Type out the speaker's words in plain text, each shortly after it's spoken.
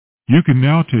You can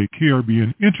now take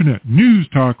KRBN Internet News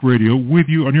Talk Radio with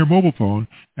you on your mobile phone,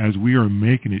 as we are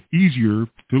making it easier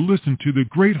to listen to the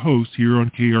great hosts here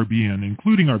on KRBN,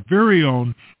 including our very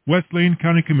own West Lane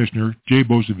County Commissioner, Jay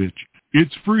Bozovich.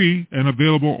 It's free and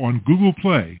available on Google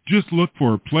Play. Just look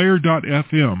for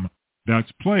player.fm.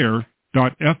 That's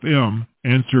player.fm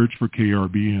and search for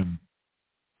KRBN.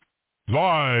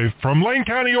 Live from Lane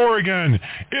County, Oregon,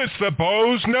 it's the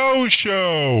Boze Noze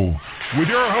Show with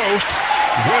your host,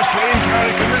 West Lane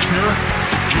County Commissioner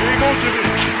Jay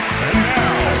Bozovich. And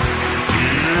now,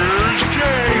 here's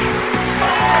Jay.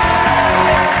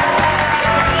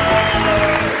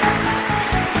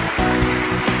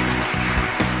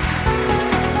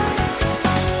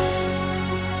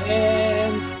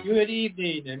 Good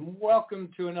evening and welcome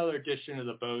to another edition of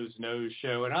the Boze Noze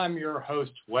Show. And I'm your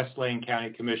host, West Lane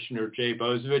County Commissioner Jay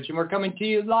Bozovich, and we're coming to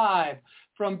you live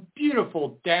from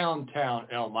beautiful downtown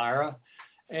Elmira.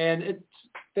 And it's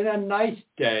been a nice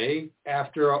day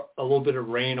after a little bit of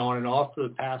rain on and off for the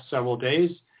past several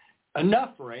days.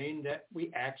 Enough rain that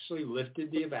we actually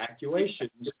lifted the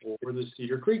evacuations for the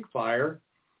Cedar Creek fire.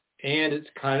 And it's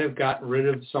kind of gotten rid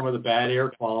of some of the bad air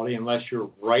quality unless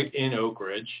you're right in Oak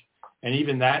Ridge. And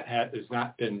even that has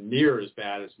not been near as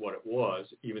bad as what it was,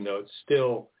 even though it's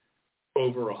still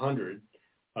over 100.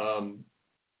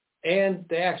 And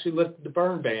they actually lifted the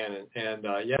burn ban. And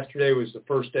yesterday was the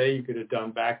first day you could have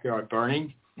done backyard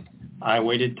burning. I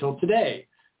waited till today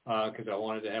because I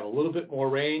wanted to have a little bit more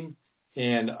rain.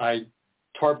 And I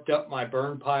tarped up my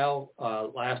burn pile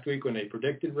last week when they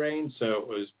predicted rain. So it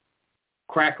was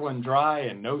crackling dry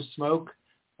and no smoke.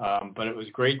 But it was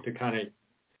great to kind of,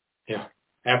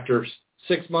 after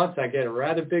 6 months, I get a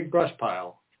rather big brush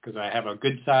pile because I have a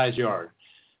good-sized yard.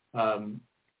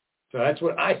 So that's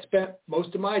what I spent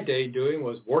most of my day doing,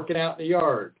 was working out in the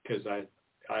yard, because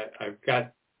I've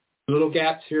got little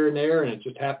gaps here and there, and it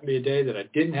just happened to be a day that I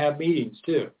didn't have meetings,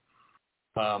 too.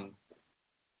 Odd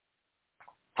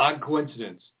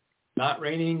coincidence. Not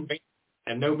raining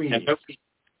and no meetings.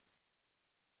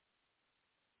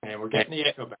 And we're getting the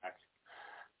echo back.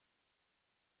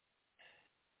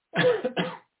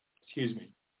 Excuse me.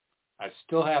 I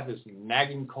still have this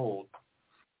nagging cold.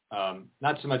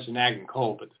 Not so much a nagging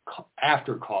cold, but the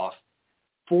after cough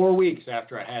 4 weeks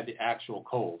after I had the actual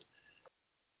cold.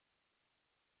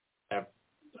 I have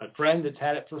a friend that's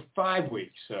had it for 5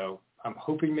 weeks, so I'm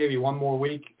hoping maybe one more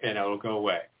week and it'll go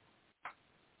away.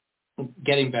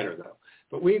 Getting better, though.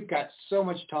 But we've got so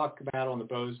much to talk about on the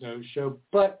Boze Noze Show,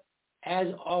 but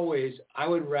as always, I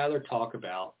would rather talk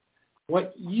about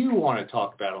what you want to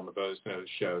talk about on the Boze Noze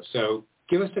Show. So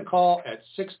give us a call at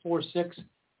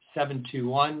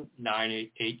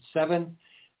 646-721-9887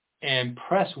 and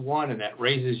press 1, and that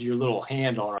raises your little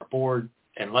hand on our board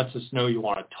and lets us know you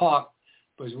want to talk,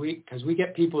 because we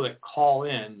get people that call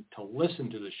in to listen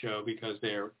to the show because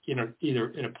they're either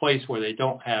in a place where they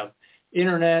don't have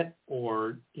internet,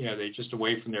 or they're just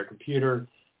away from their computer,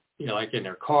 like in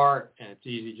their car, and it's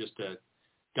easy just to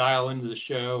dial into the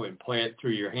show and play it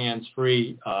through your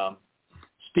hands-free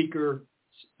speaker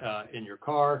in your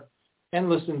car and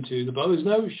listen to the Boze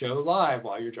Noze Show live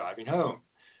while you're driving home.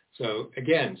 So,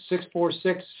 again,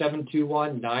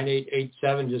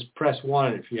 646-721-9887. Just press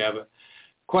 1 if you have a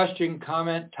question,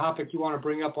 comment, topic you want to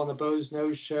bring up on the Boze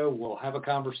Noze Show. We'll have a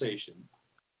conversation.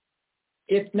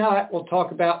 If not, we'll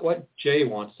talk about what Jay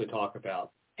wants to talk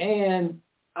about. And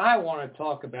I want to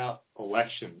talk about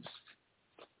elections.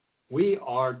 We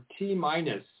are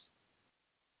T-minus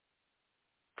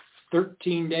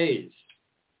 13 days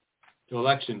to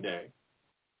Election Day.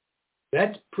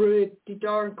 That's pretty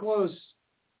darn close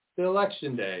to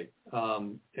Election Day.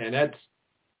 And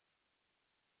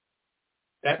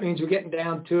that means we're getting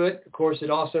down to it. Of course, it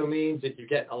also means that you're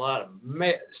getting a lot of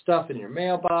stuff in your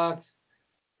mailbox,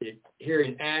 you're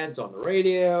hearing ads on the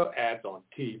radio, ads on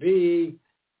TV,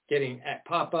 getting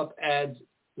pop-up ads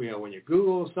when you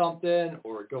Google something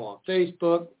or go on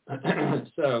Facebook.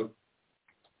 So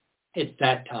it's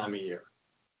that time of year.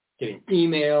 Getting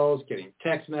emails, getting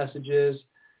text messages.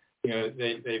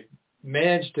 They've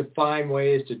managed to find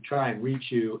ways to try and reach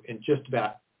you in just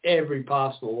about every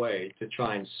possible way to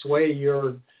try and sway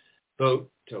your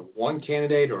vote to one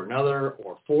candidate or another,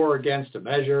 or for or against a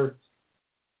measure.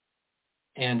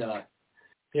 And,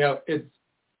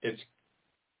 it's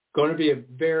going to be a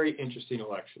very interesting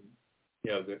election.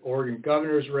 The Oregon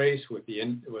governor's race with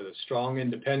a strong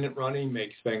independent running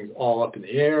makes things all up in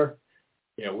the air.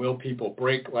 Will people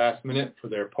break last minute for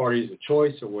their parties of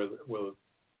choice, or will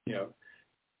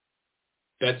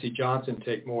Betsy Johnson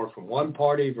take more from one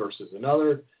party versus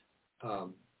another?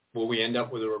 Will we end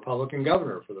up with a Republican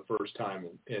governor for the first time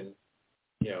in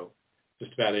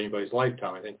just about anybody's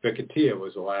lifetime. I think Vicatia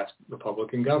was the last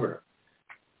Republican governor,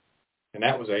 and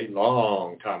that was a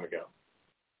long time ago.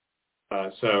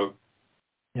 So,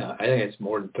 I think it's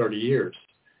more than 30 years.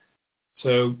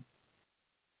 So,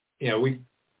 we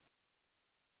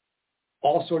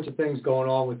all sorts of things going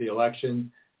on with the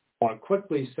election. I want to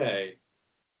quickly say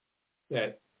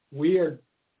that we are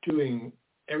doing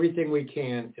everything we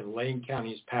can in Lane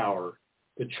County's power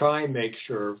to try and make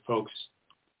sure folks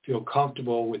feel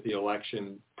comfortable with the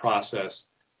election process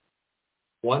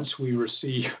once we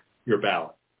receive your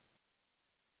ballot.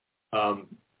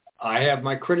 I have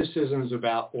my criticisms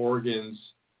about Oregon's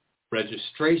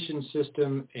registration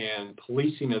system and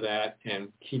policing of that and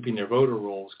keeping their voter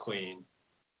rolls clean.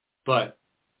 But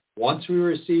once we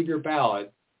receive your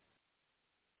ballot,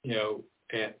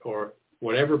 or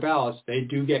whatever ballots, they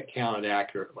do get counted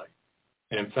accurately.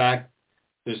 And in fact,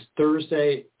 this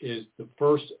Thursday is the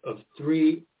first of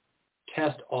 3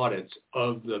 test audits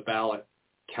of the ballot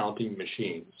counting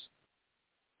machines,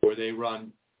 where they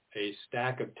run a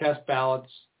stack of test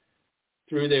ballots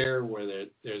through there where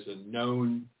there's a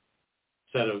known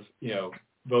set of,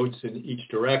 votes in each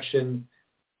direction,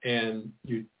 and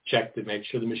you check to make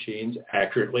sure the machine's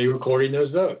accurately recording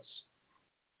those votes.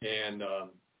 And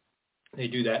they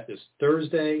do that this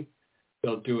Thursday.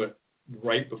 They'll do it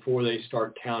right before they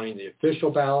start counting the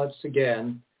official ballots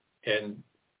again. And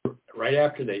right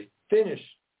after they finish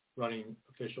running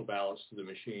official ballots to the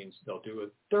machines, they'll do a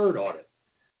third audit.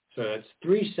 So that's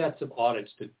 3 sets of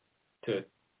audits to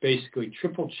basically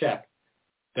triple check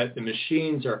that the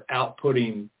machines are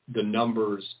outputting the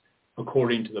numbers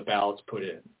according to the ballots put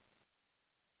in.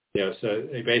 So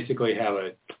they basically have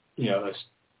a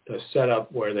setup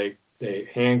where they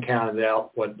hand counted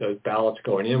out what those ballots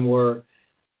going in were,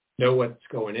 know what's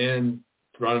going in,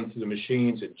 run them through the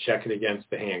machines, and check it against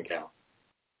the hand count.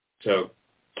 So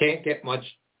can't get much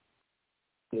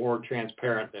more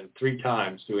transparent than 3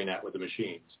 times doing that with the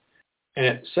machines. And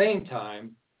at the same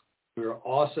time, we're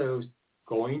also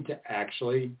going to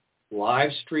actually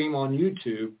live stream on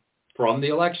YouTube from the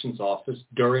elections office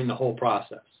during the whole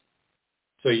process.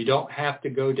 So you don't have to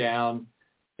go down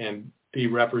and be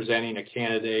representing a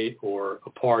candidate or a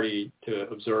party to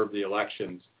observe the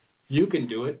elections. You can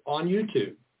do it on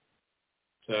YouTube.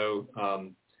 So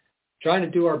trying to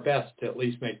do our best to at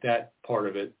least make that part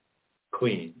of it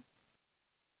clean.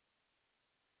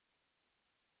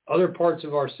 Other parts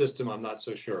of our system I'm not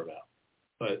so sure about.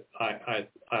 But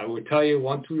I would tell you,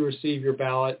 once we receive your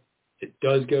ballot, it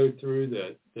does go through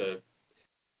the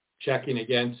checking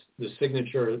against the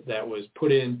signature that was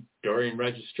put in during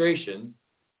registration.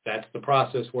 That's the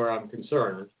process where I'm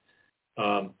concerned.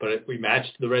 But if we match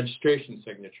the registration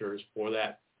signatures for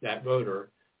that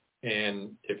voter,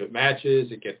 and if it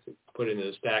matches, it gets put into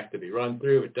the stack to be run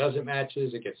through. If it doesn't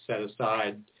matches, it gets set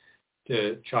aside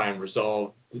to try and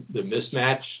resolve the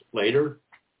mismatch later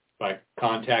by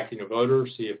contacting a voter,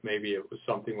 see if maybe it was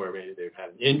something where maybe they've had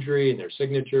an injury and their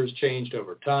signatures changed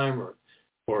over time,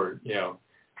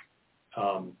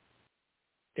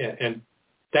 and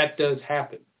that does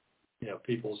happen.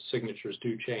 People's signatures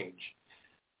do change.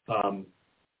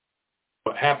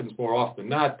 What happens more often than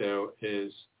not, though,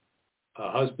 is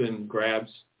a husband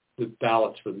grabs the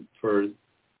ballots for him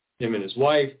and his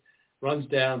wife, runs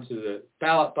down to the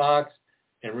ballot box,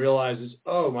 and realizes,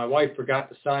 oh, my wife forgot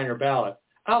to sign her ballot.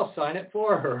 I'll sign it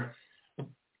for her.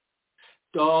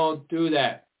 Don't do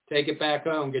that. Take it back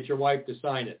home. Get your wife to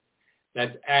sign it.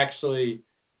 That's actually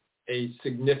a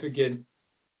significant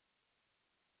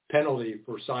penalty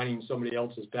for signing somebody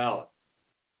else's ballot.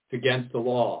 It's against the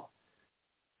law.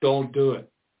 Don't do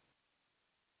it.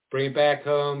 Bring it back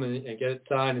home and get it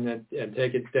signed, and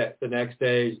take it the next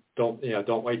day. Don't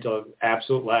wait till the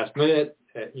absolute last minute.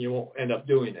 You won't end up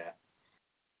doing that.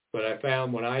 But I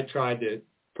found when I tried to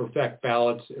perfect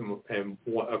ballots in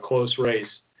a close race,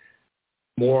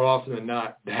 more often than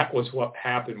not, that was what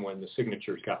happened when the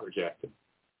signatures got rejected.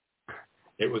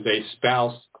 It was a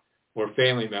spouse or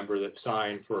family member that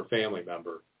signed for a family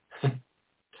member.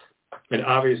 And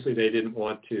obviously they didn't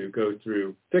want to go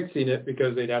through fixing it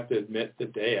because they'd have to admit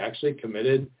that they actually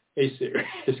committed a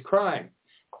serious crime.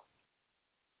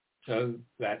 So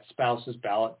that spouse's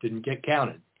ballot didn't get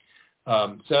counted.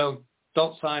 So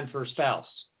don't sign for a spouse.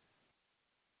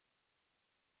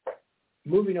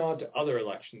 Moving on to other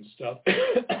election stuff,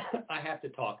 I have to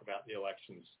talk about the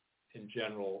elections in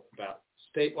general, about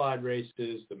statewide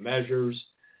races, the measures,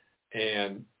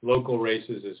 and local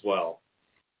races as well.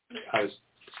 I was,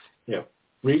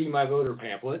 reading my voter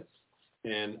pamphlets,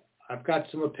 and I've got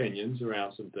some opinions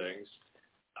around some things.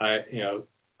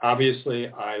 Obviously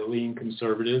I lean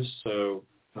conservative, so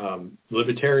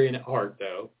libertarian at heart,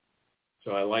 though.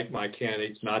 So I like my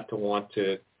candidates not to want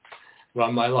to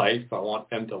run my life. I want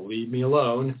them to leave me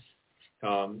alone.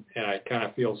 And I kind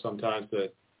of feel sometimes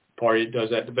the party that does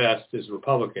that the best is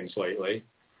Republicans lately.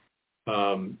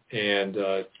 So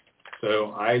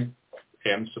I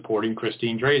am supporting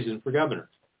Christine Drazan for governor.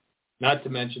 Not to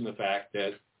mention the fact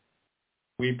that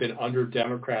we've been under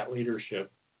Democrat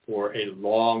leadership for a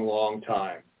long, long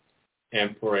time.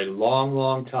 And for a long,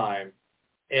 long time,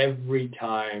 every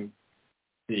time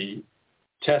the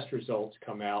test results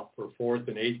come out for 4th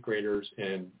and 8th graders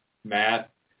in math,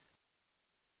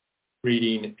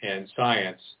 reading, and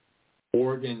science,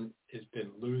 Oregon has been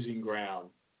losing ground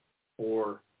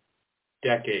for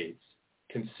decades,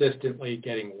 consistently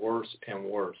getting worse and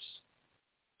worse.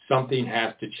 Something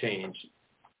has to change,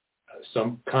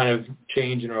 some kind of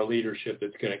change in our leadership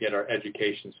that's going to get our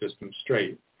education system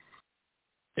straight.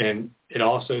 And it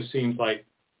also seems like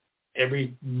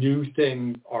every new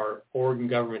thing our Oregon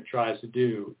government tries to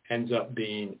do ends up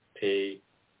being a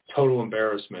total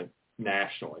embarrassment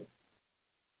nationally,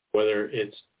 whether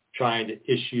it's trying to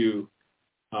issue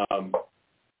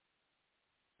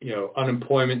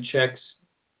unemployment checks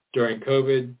during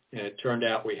COVID, and it turned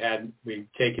out we'd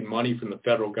taken money from the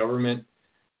federal government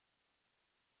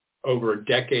over a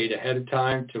decade ahead of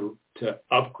time to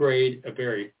upgrade a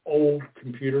very old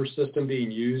computer system being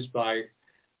used by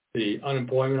the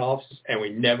unemployment office, and we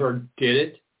never did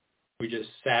it. We just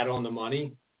sat on the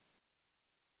money.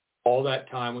 All that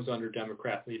time was under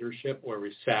Democrat leadership where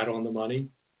we sat on the money.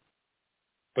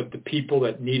 But the people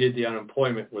that needed the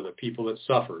unemployment were the people that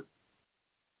suffered.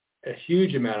 A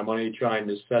huge amount of money trying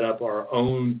to set up our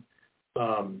own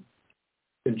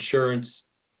insurance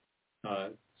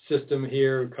system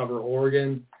here, cover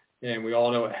Oregon, and we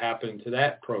all know what happened to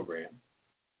that program.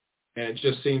 And it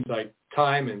just seems like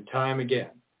time and time again,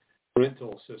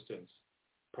 rental assistance,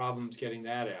 problems getting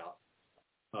that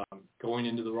out, going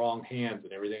into the wrong hands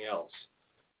and everything else.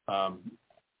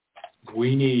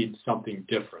 We need something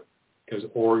different because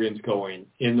Oregon's going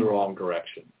in the wrong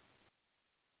direction.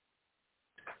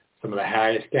 Some of the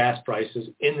highest gas prices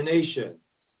in the nation.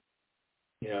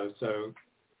 So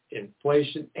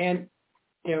inflation, and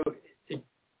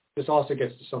this also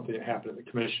gets to something that happened to the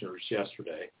commissioners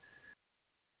yesterday.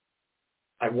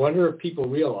 I wonder if people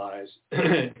realize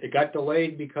it got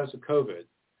delayed because of COVID,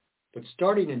 but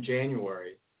starting in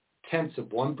January,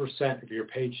 0.1% of your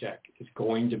paycheck is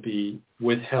going to be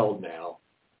withheld now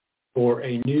for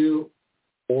a new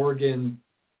Oregon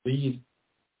leave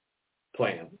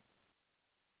plan.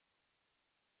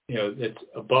 That's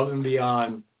above and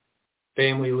beyond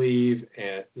family leave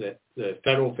and the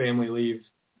federal family leave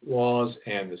laws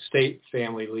and the state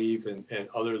family leave and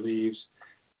other leaves,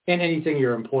 and anything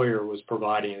your employer was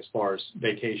providing as far as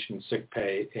vacation, sick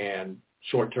pay, and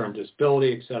short-term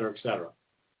disability, et cetera, et cetera.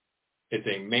 It's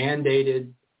a mandated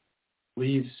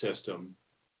leave system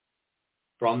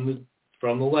from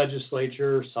the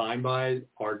legislature, signed by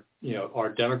our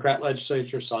Democrat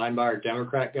legislature, signed by our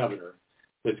Democrat governor,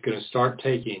 that's going to start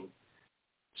taking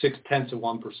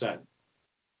 0.6%.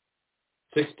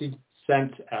 60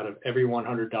 cents out of every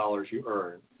 $100 you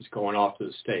earn is going off to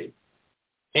the state.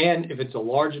 And if it's a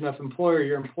large enough employer,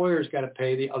 your employer's got to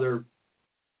pay the other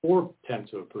 0.4%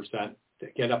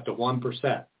 to get up to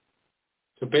 1%.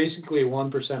 So basically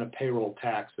 1% of payroll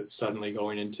tax that's suddenly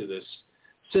going into this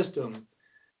system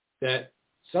that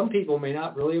some people may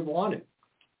not really have wanted.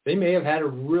 They may have had a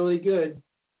really good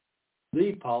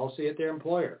leave policy at their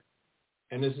employer,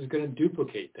 and this is going to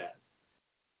duplicate that.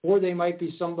 Or they might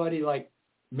be somebody like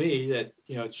me that,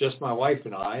 it's just my wife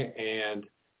and I, and,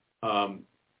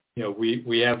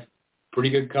 we have pretty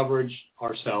good coverage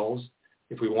ourselves.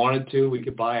 If we wanted to, we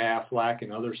could buy Aflac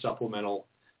and other supplemental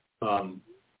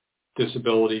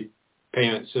disability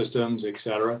payment systems, et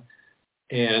cetera.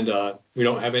 And we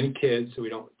don't have any kids, so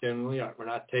we're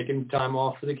not taking time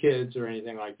off for the kids or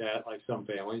anything like that, like some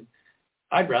families.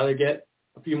 I'd rather get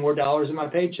a few more dollars in my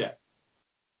paycheck.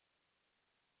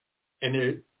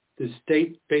 And the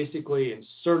state basically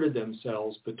inserted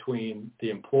themselves between the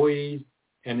employees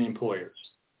and the employers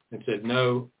and said,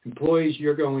 no, employees,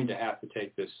 you're going to have to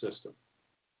take this system.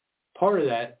 Part of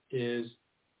that is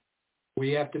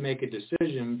we have to make a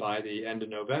decision by the end of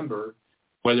November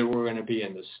whether we're going to be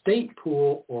in the state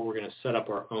pool or we're going to set up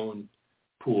our own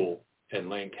pool in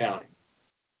Lane County.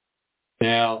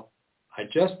 Now, I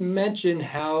just mentioned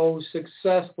how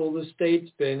successful the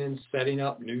state's been in setting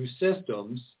up new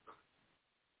systems.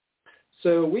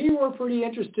 So we were pretty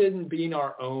interested in being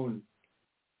our own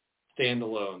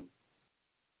standalone,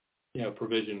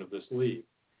 provision of this leave.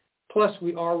 Plus,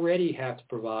 we already have to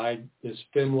provide this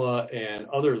FMLA and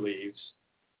other leaves.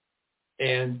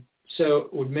 And So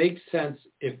it would make sense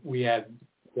if we had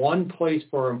one place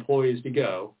for our employees to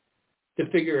go to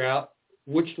figure out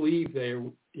which leave they,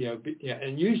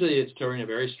 and usually it's during a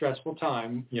very stressful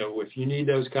time. If you need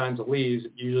those kinds of leaves,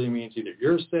 it usually means either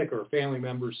you're sick or a family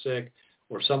member's sick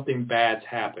or something bad's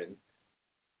happened.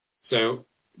 So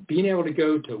being able to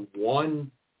go to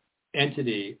one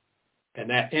entity, and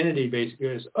that entity basically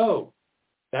goes, oh,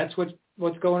 that's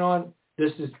what's going on.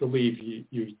 This is the leave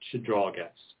you should draw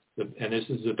against. And this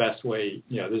is the best way,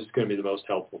 this is going to be the most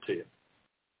helpful to you.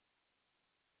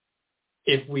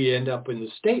 If we end up in the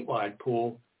statewide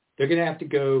pool, they're going to have to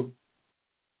go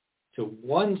to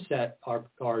one set,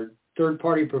 our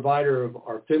third-party provider of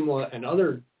our FMLA and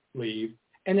other leave,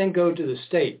 and then go to the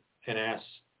state and ask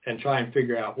and try and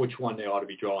figure out which one they ought to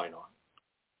be drawing on.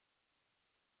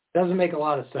 Doesn't make a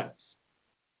lot of sense.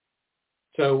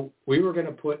 So we were going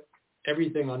to put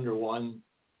everything under one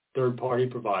third-party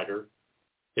provider.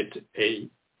 It's a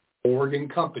Oregon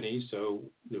company, so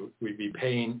we'd be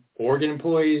paying Oregon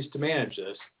employees to manage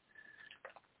this,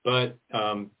 but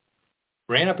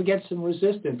ran up against some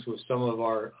resistance with some of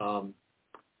our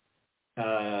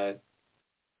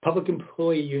public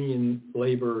employee union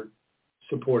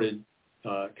labor-supported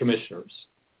commissioners,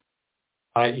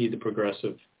 i.e. the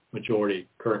progressive majority,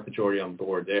 current majority on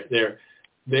board.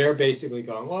 They're basically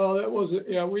going, well, that wasn't,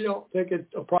 we don't think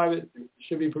it's a private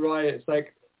should be provided. It's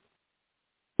like,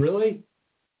 really?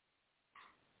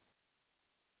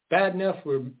 Bad enough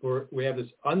we have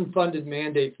this unfunded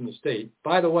mandate from the state.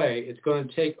 By the way, it's going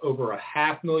to take over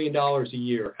 $500,000 a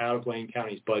year out of Lane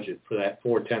County's budget for that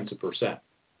 0.4%.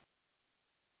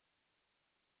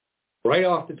 Right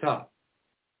off the top,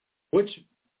 which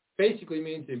basically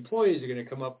means the employees are going to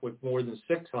come up with more than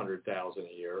 $600,000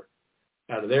 a year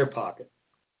out of their pocket,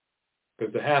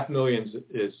 because the $500,000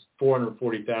 is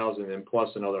 $440,000 and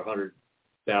plus another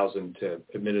 $100,000 to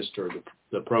administer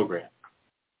the program,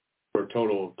 for a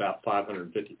total of about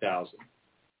 $550,000.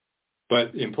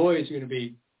 But the employees are going to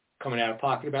be coming out of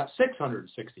pocket about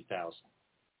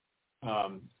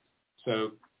 $660,000.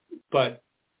 But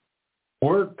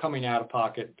we're coming out of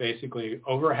pocket basically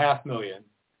over $500,000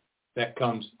 that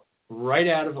comes right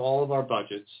out of all of our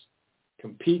budgets,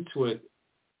 competes with,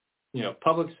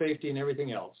 public safety and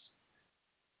everything else.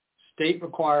 State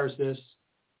requires this,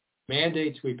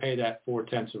 mandates we pay that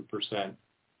 0.4%,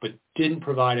 but didn't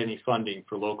provide any funding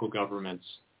for local governments,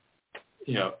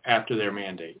 after their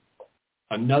mandate.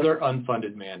 Another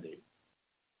unfunded mandate.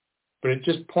 But it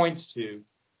just points to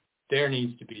there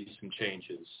needs to be some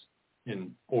changes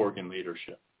in Oregon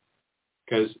leadership.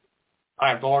 Because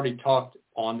I've already talked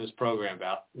on this program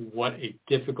about what a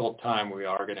difficult time we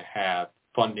are going to have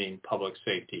funding public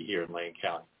safety here in Lane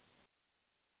County,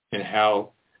 and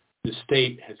how the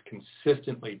state has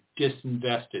consistently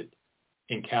disinvested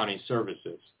in county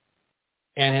services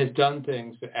and has done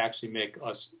things that actually make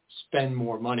us spend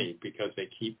more money because they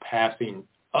keep passing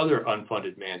other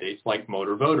unfunded mandates like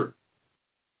motor voter.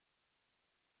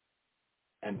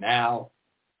 And now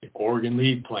the Oregon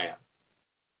Leave Plan.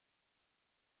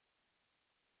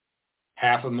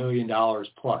 $500,000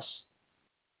 plus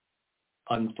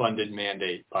unfunded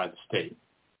mandate by the state.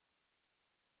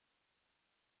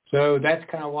 So that's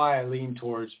kind of why I lean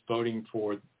towards voting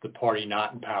for the party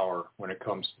not in power when it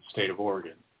comes to the state of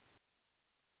Oregon.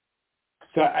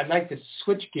 So I'd like to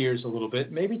switch gears a little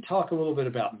bit, maybe talk a little bit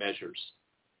about measures,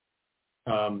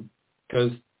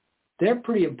 because they're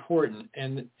pretty important.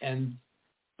 And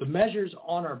the measures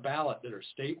on our ballot that are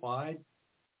statewide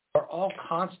are all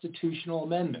constitutional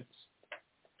amendments.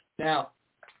 Now,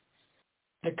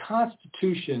 the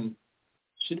Constitution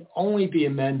should only be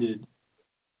amended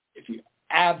if you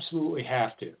absolutely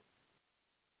have to.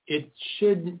 It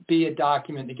shouldn't be a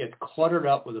document that gets cluttered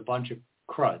up with a bunch of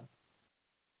crud.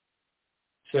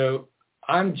 So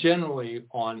I'm generally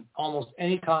on almost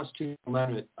any constitutional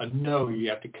amendment a no. You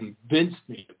have to convince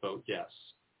me to vote yes.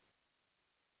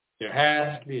 There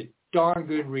has to be a darn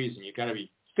good reason. You've got to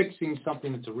be fixing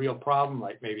something that's a real problem,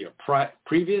 like maybe a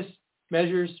previous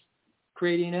measures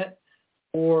creating it,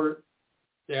 or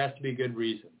there has to be a good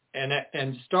reason.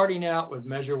 And starting out with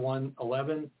Measure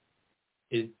 111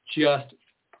 is just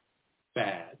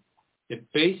bad. It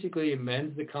basically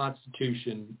amends the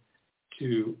Constitution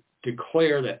to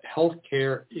declare that health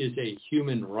care is a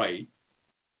human right,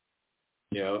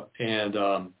 and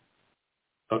a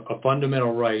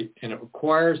fundamental right, and it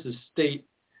requires the state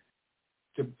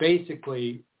to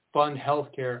basically fund health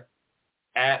care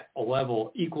at a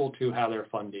level equal to how they're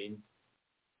funding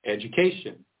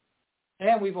education.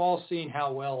 And we've all seen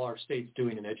how well our state's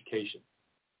doing in education.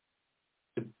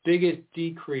 The biggest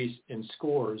decrease in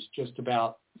scores just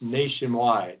about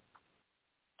nationwide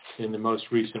in the most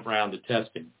recent round of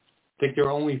testing. think there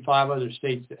are only 5 other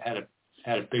states that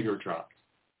had a bigger drop.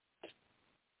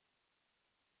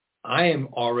 I am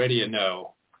already a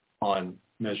no on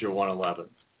Measure 111.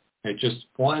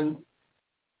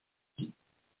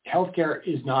 Healthcare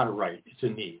is not a right, it's a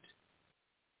need.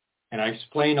 And I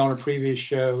explained on a previous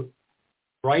show,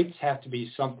 rights have to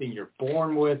be something you're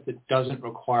born with that doesn't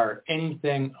require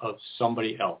anything of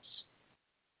somebody else.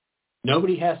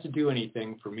 Nobody has to do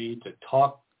anything for me to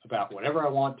talk about whatever I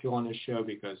want to on this show,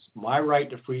 because my right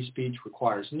to free speech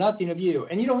requires nothing of you,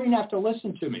 and you don't even have to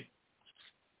listen to me.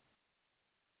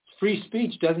 Free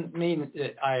speech doesn't mean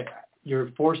that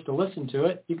you're forced to listen to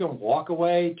it. You can walk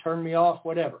away, turn me off,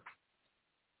 whatever.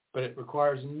 But it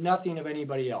requires nothing of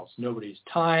anybody else, nobody's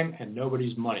time and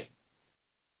nobody's money.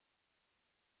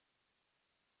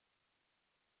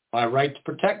 My right to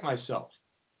protect myself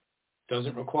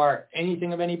doesn't require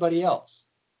anything of anybody else.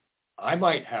 I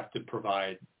might have to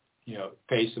provide,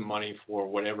 pay some money for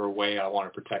whatever way I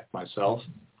want to protect myself.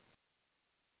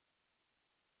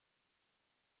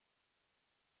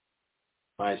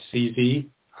 My CZ,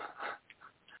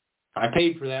 I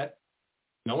paid for that.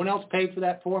 No one else paid for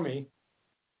that for me.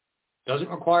 Doesn't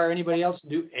require anybody else to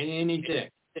do anything.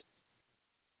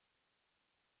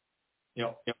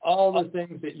 All the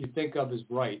things that you think of as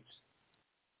rights.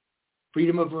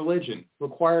 Freedom of religion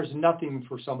requires nothing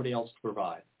for somebody else to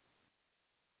provide.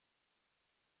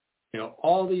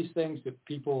 All these things that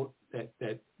people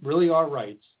that really are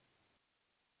rights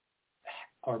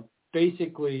are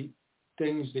basically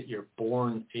things that you're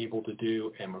born able to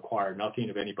do and require nothing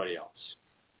of anybody else.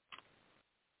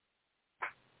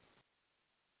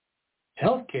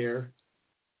 Healthcare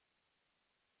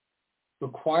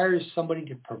requires somebody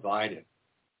to provide it.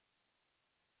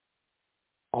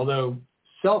 Although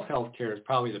self-health care is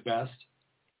probably the best,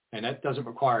 and that doesn't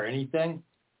require anything.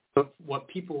 But what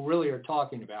people really are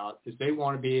talking about is they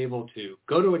want to be able to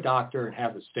go to a doctor and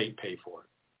have the state pay for it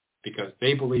because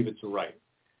they believe it's a right.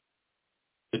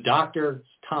 The doctor's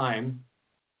time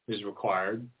is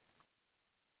required,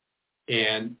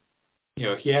 and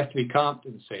he has to be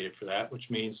compensated for that, which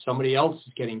means somebody else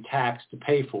is getting taxed to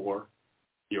pay for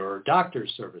your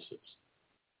doctor's services.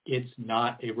 It's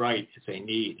not a right, it's a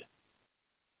need.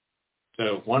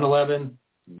 So 111,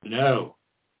 no.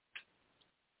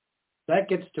 That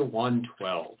gets to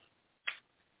 112.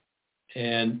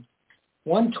 And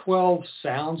 112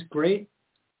 sounds great,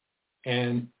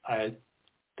 and I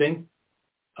think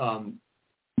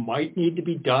might need to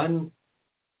be done.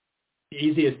 The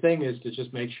easiest thing is to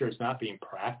just make sure it's not being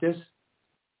practiced,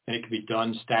 and it can be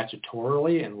done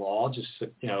statutorily in law, just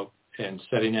and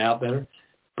setting it out better.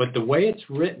 But the way it's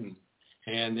written,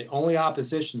 and the only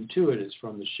opposition to it is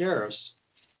from the sheriffs,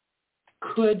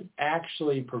 could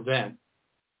actually prevent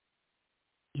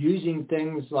using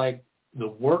things like the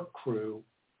work crew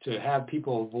to have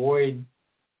people avoid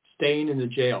staying in the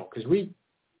jail. Because we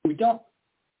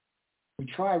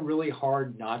try really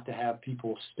hard not to have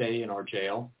people stay in our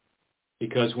jail,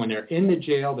 because when they're in the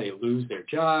jail, they lose their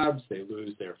jobs, they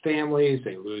lose their families,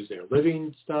 they lose their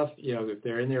living stuff, if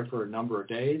they're in there for a number of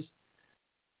days.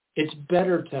 It's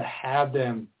better to have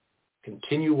them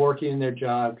continue working in their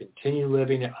job, continue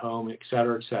living at home, et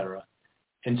cetera,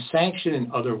 and sanction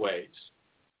in other ways.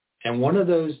 And one of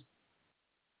those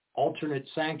alternate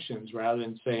sanctions, rather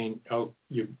than saying, oh,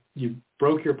 you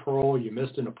broke your parole, you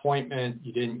missed an appointment,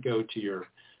 you didn't go to your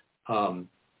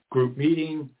group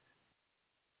meeting,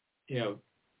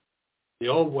 the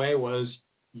old way was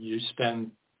you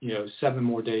spend, 7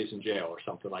 more days in jail or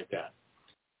something like that.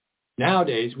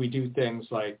 Nowadays, we do things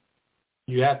like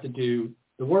you have to do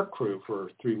the work crew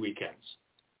for 3 weekends.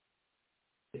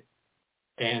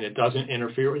 And it doesn't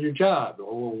interfere with your job.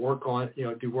 Or we'll work on,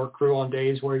 do work crew on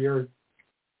days where you're,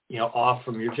 off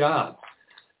from your job.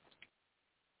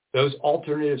 Those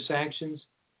alternative sanctions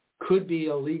could be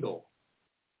illegal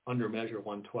under Measure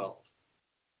 112.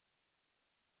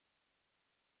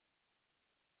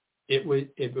 It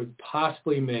would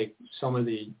possibly make some of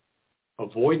the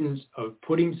avoidance of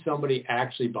putting somebody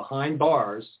actually behind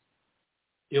bars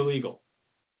illegal.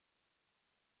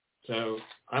 So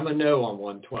I'm a no on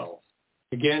 112.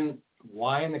 Again,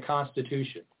 why in the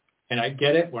Constitution? And I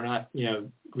get it. We're not,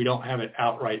 we don't have it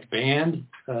outright banned,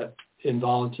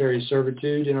 involuntary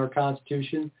servitude in our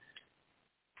Constitution,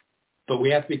 but we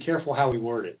have to be careful how we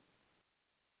word it.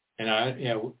 And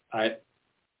I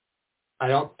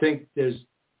don't think there's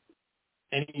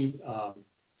any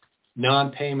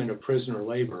non-payment of prisoner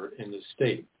labor in the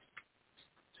state.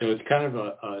 So it's kind of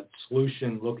a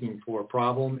solution looking for a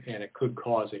problem, and it could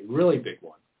cause a really big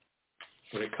one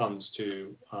when it comes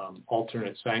to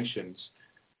alternate sanctions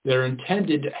that are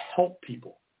intended to help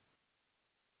people.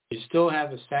 You still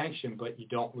have a sanction, but you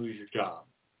don't lose your job.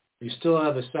 You still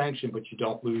have a sanction, but you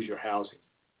don't lose your housing.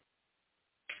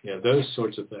 Those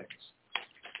sorts of things.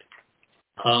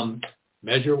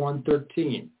 Measure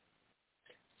 113.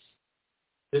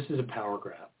 This is a power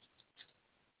grab.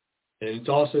 And it's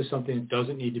also something that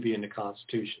doesn't need to be in the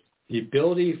Constitution. The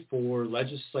ability for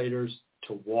legislators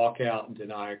to walk out and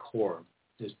deny a quorum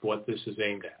is what this is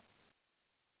aimed at.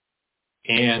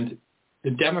 And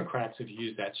the Democrats have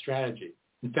used that strategy.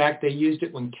 In fact, they used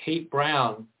it when Kate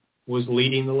Brown was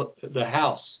leading the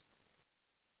House.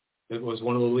 It was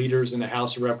one of the leaders in the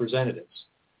House of Representatives.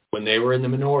 When they were in the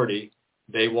minority,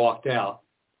 they walked out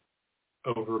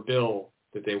over a bill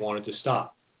that they wanted to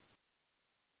stop.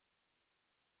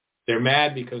 They're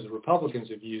mad because the Republicans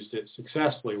have used it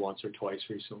successfully once or twice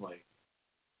recently.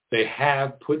 They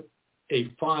have put a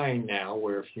fine now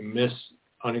where if you miss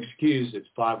unexcused, it's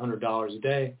 $500 a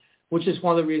day, which is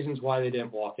one of the reasons why they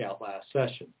didn't walk out last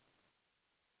session.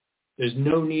 There's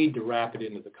no need to wrap it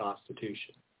into the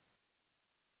Constitution.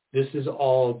 This is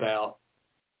all about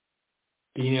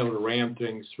being able to ram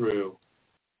things through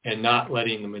and not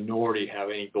letting the minority have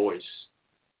any voice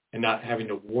and not having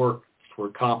to work for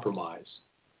compromise.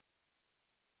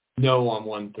 No on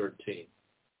 113.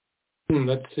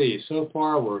 Let's see. So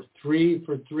far, we're 3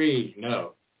 for 3.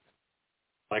 No.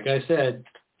 Like I said,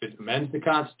 if it amends the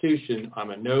Constitution,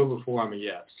 I'm a no before I'm a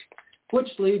yes. Which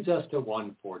leads us to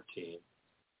 114,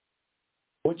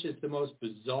 which is the most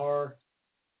bizarre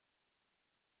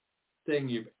thing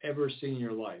you've ever seen in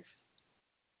your life.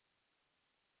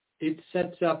 It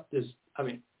sets up this,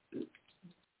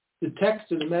 the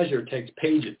text of the measure takes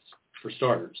pages, for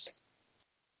starters.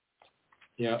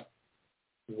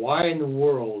 Why in the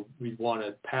world we'd want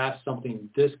to pass something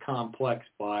this complex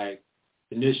by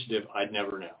initiative, I'd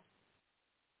never know.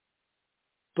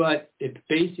 But it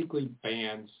basically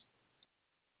bans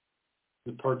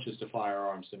the purchase of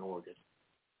firearms in Oregon.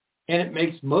 And it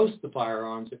makes most of the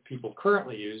firearms that people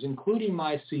currently use, including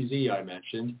my CZ I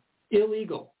mentioned,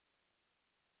 illegal.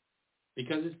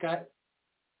 Because it's got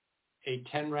a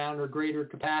 10-round or greater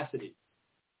capacity.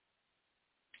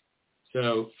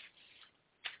 So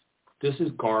this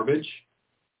is garbage.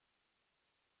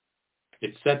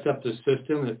 It sets up the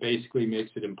system that basically makes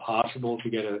it impossible to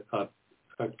get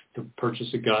to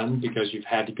purchase a gun because you've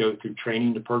had to go through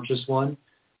training to purchase one.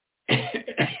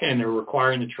 And they're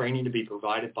requiring the training to be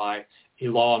provided by a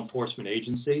law enforcement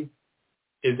agency.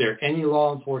 Is there any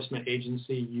law enforcement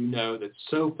agency that's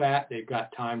so fat they've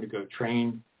got time to go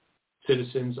train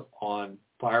citizens on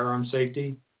firearm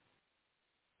safety,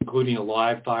 including a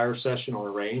live fire session on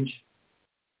a range?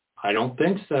 I don't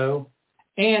think so.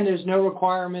 And there's no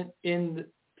requirement in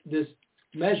this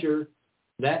measure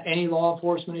that any law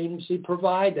enforcement agency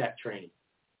provide that training.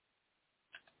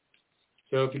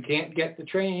 So if you can't get the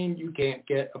training, you can't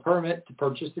get a permit to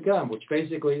purchase the gun, which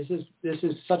basically this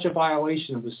is such a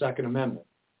violation of the Second Amendment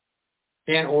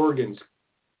and Oregon's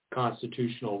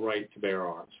constitutional right to bear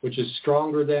arms, which is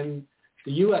stronger than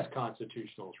the U.S.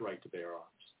 constitutional right to bear arms.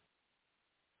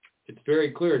 It's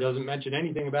very clear. It doesn't mention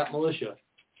anything about militia.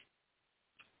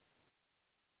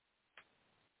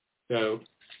 So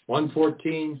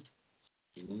 114,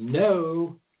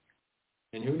 no.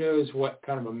 And who knows what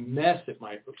kind of a mess it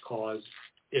might cause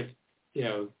if,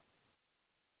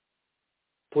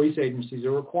 police agencies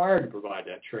are required to provide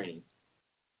that training.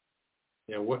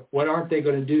 What aren't they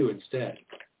going to do instead?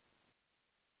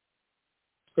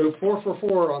 So 4 for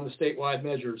 4 on the statewide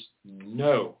measures,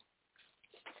 no.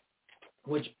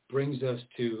 Which brings us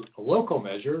to a local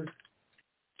measure,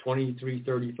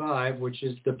 2335, which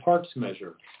is the parks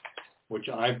measure, which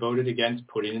I voted against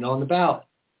putting it on the ballot.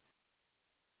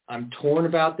 I'm torn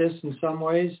about this in some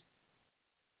ways.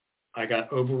 I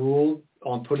got overruled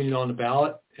on putting it on the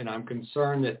ballot, and I'm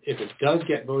concerned that if it does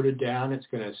get voted down, it's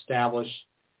going to establish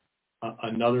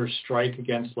another strike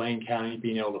against Lane County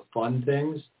being able to fund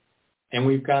things. And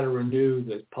we've got to renew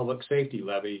the public safety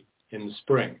levy in the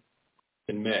spring,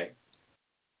 in May.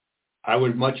 I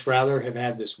would much rather have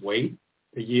had this wait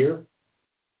a year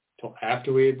till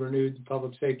after we had renewed the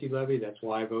public safety levy. That's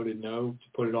why I voted no to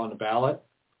put it on the ballot.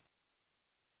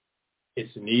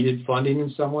 It's needed funding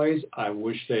in some ways. I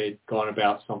wish they had gone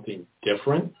about something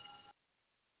different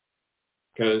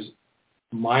because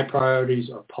my priorities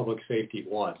are public safety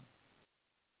 1.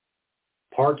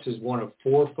 Parks is one of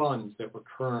 4 funds that were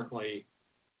currently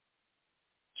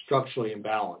structurally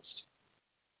imbalanced.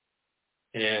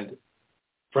 And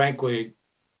frankly,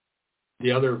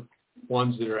 the other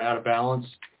ones that are out of balance,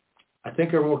 I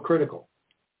think are more critical.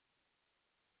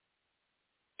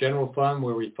 General fund,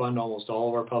 where we fund almost all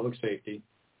of our public safety,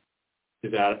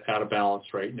 is out of balance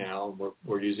right now.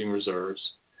 We're using reserves.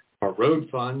 Our road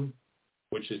fund,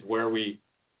 which is where we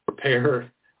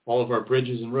repair all of our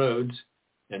bridges and roads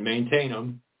and maintain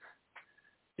them,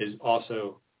 is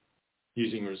also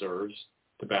using reserves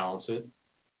to balance it.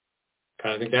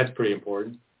 Kind of think that's pretty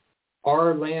important.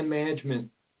 Our land management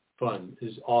fund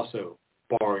is also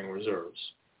borrowing reserves.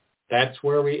 That's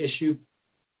where we issue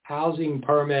housing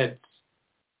permits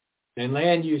and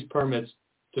land use permits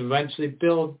to eventually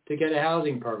build to get a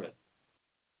housing permit.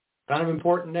 Kind of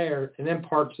important there. And then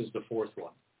parks is the fourth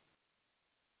one.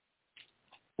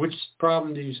 Which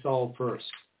problem do you solve first?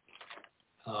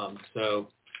 So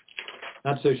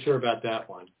not so sure about that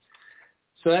one.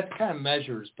 So that's kind of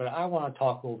measures, but I want to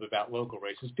talk a little bit about local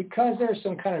races because there's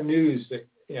some kind of news that,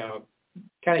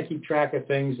 kind of keep track of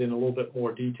things in a little bit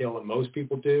more detail than most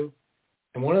people do.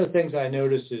 And one of the things I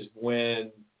notice is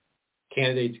when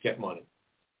candidates get money.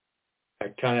 I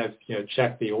kind of,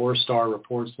 check the Star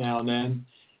reports now and then.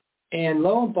 And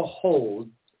lo and behold,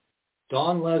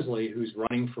 Dawn Leslie, who's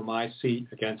running for my seat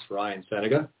against Ryan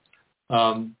Seneca,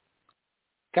 got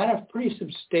a pretty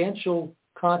substantial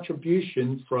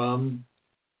contribution from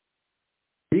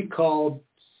recalled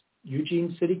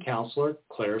Eugene City Councilor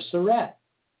Claire Surratt.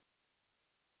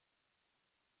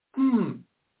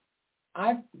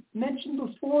 I've mentioned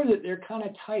before that they're kind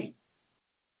of tight.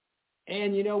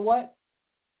 And you know what?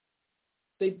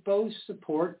 They both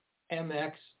support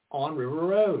MX on River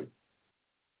Road.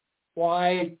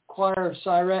 Why Claire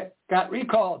Surratt got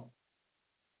recalled.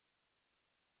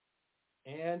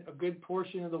 And a good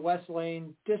portion of the West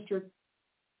Lane district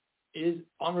is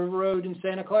on River Road in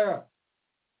Santa Clara.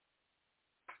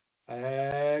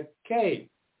 Okay.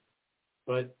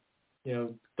 But,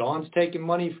 Dawn's taking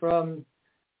money from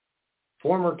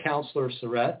former Councilor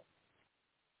Surratt.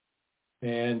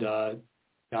 And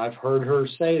I've heard her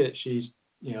say that she's,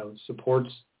 supports,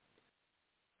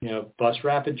 bus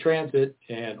rapid transit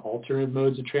and alternative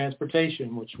modes of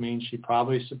transportation, which means she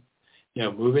probably,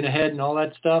 moving ahead and all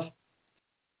that stuff.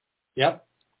 Yep.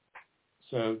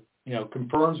 So,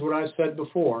 confirms what I said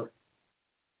before.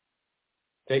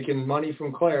 Taking money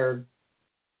from Claire,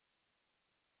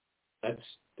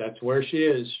 that's where she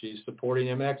is. She's supporting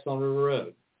MX on River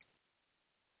Road.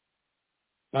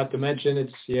 Not to mention,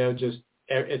 it's,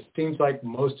 it seems like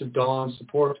most of Dawn's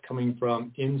support is coming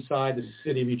from inside the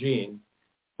city of Eugene,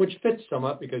 which fits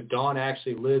somewhat because Dawn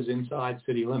actually lives inside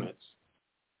city limits.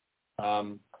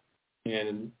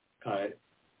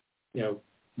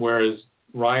 Whereas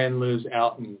Ryan lives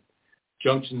out in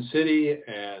Junction City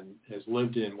and has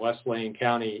lived in West Lane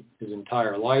County his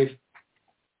entire life,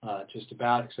 just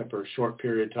about, except for a short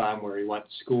period of time where he went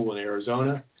to school in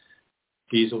Arizona,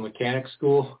 diesel mechanic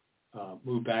school,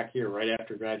 moved back here right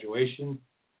after graduation.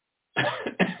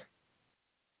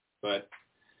 But,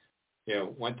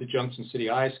 went to Junction City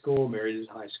High School, married his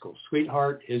high school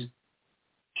sweetheart. His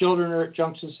children are at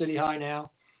Junction City High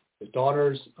now. His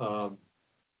daughters,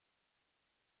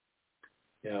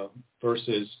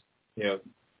 versus,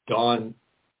 Dawn,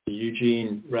 the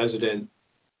Eugene resident,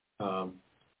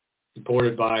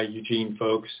 supported by Eugene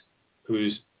folks,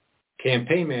 whose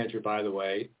campaign manager, by the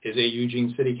way, is a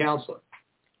Eugene city councilor.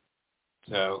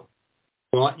 So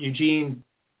we want Eugene,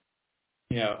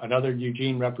 another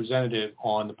Eugene representative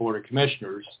on the Board of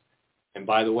Commissioners. And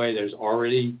by the way, there's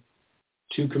already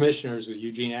 2 commissioners with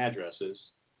Eugene addresses.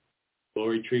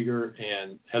 Lori Trieger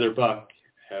and Heather Buck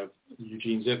have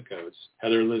Eugene zip codes.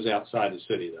 Heather lives outside the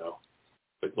city, though,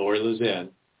 but Lori lives in.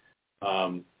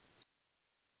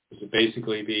 This would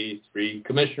basically be 3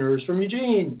 commissioners from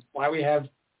Eugene. Why we have,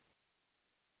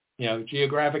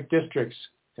 geographic districts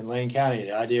in Lane County.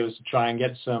 The idea was to try and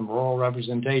get some rural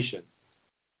representation.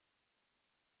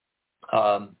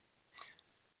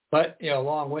 But,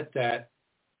 along with that,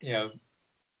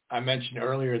 I mentioned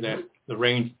earlier that the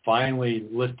rain finally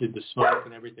lifted the smoke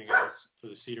and everything else for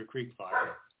the Cedar Creek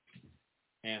fire.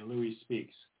 And Louis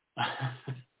speaks.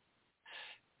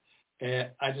 And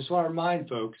I just want to remind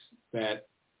folks that,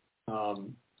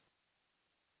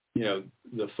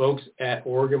 the folks at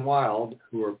Oregon Wild,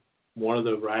 who are one of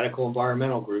the radical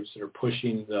environmental groups that are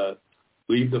pushing the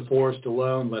leave the forest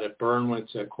alone, let it burn when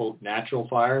it's a, quote, natural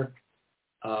fire,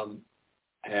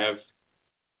 have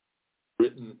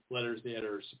written letters that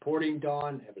are supporting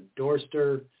Dawn, have endorsed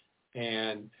her,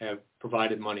 and have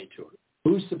provided money to her.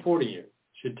 Who's supporting you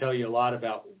should tell you a lot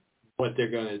about what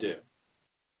they're going to do.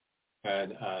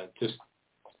 And just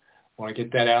want to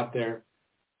get that out there.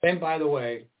 And by the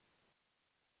way,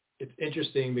 it's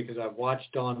interesting because I've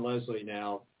watched Dawn Leslie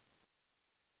now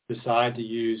decide to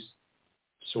use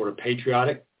sort of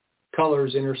patriotic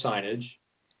colors in her signage,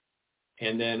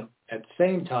 and then at the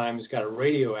same time has got a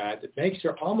radio ad that makes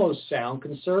her almost sound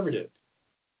conservative.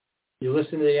 you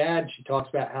listen to the ad, she talks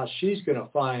about how she's going to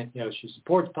find, she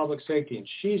supports public safety and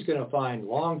she's going to find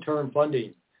long-term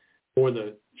funding for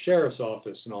the sheriff's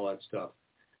office and all that stuff.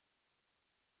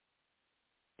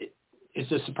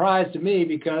 It's a surprise to me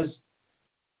because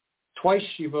twice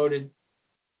she voted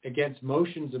against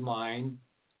motions of mine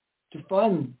to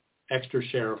fund extra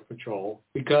sheriff patrol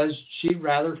because she'd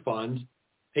rather fund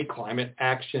a climate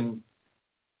action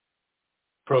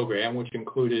program, which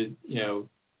included,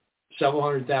 several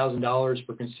 $100,000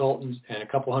 for consultants and a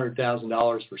couple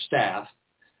 $100,000 for staff,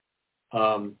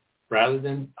 rather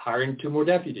than hiring 2 more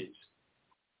deputies.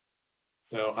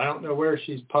 So I don't know where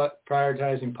she's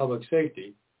prioritizing public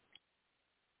safety.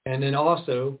 And then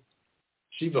also,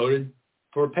 she voted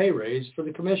for a pay raise for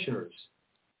the commissioners.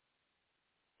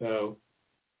 So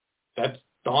that's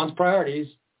Dawn's priorities: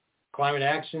 climate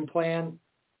action plan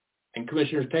and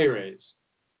commissioner's pay raise.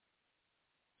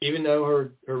 Even though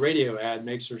her radio ad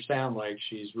makes her sound like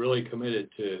she's really committed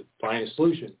to finding a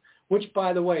solution, which,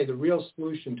 by the way, the real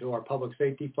solution to our public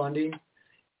safety funding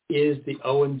is the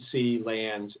O&C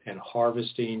lands and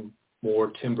harvesting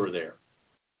more timber there.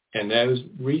 And those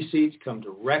receipts come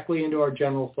directly into our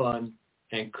general fund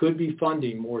and could be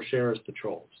funding more sheriff's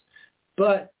patrols.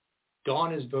 But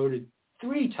Dawn has voted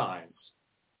 3 times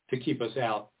to keep us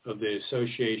out of the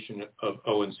Association of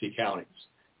O&C Counties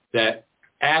that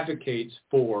advocates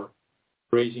for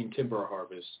raising timber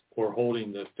harvest or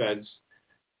holding the feds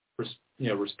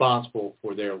responsible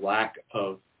for their lack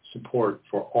of support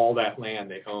for all that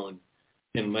land they own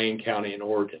in Lane County in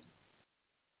Oregon.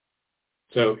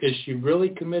 So is she really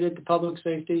committed to public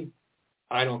safety?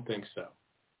 I don't think so.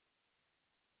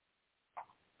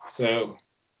 So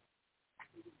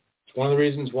it's one of the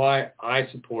reasons why I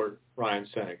support Ryan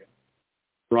Seneca.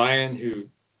 Ryan, who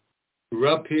grew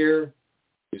up here,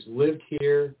 who's lived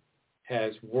here,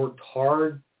 has worked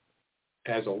hard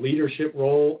as a leadership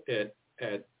role at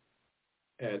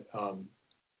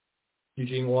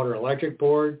Eugene Water and Electric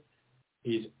Board.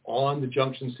 He's on the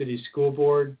Junction City School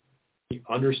Board. He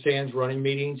understands running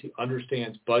meetings. He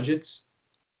understands budgets.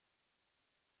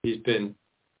 He's been,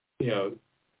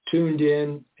 tuned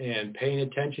in and paying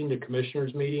attention to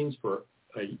commissioners' meetings for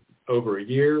over a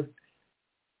year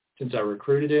since I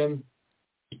recruited him.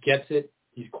 He gets it.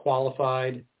 He's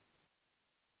qualified.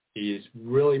 He is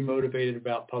really motivated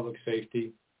about public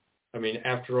safety. I mean,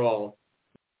 after all,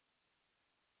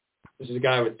 this is a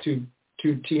guy with two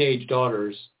teenage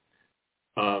daughters.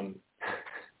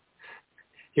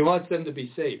 He wants them to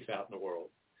be safe out in the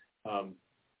world.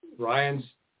 Ryan's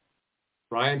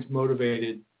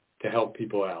motivated to help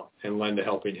people out and lend a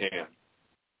helping hand.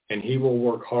 And he will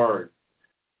work hard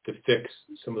to fix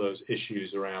some of those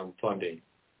issues around funding.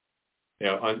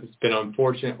 It's been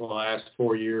unfortunate in the last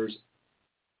 4 years.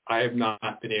 I have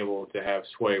not been able to have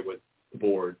sway with the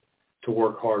board to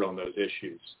work hard on those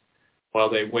issues.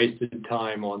 While they wasted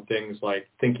time on things like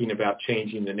thinking about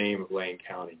changing the name of Lane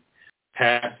County,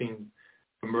 passing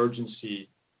emergency,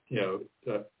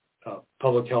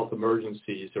 public health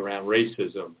emergencies around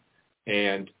racism,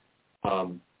 and,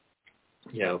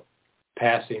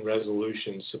 passing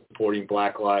resolutions supporting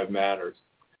Black Lives Matter.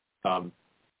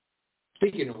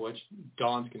 Speaking of which,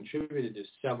 Dawn's contributed to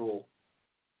several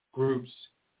groups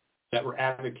that were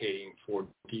advocating for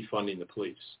defunding the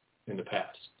police in the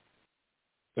past.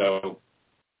 So,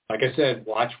 like I said,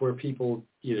 watch where people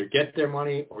either get their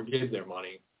money or give their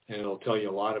money, and it'll tell you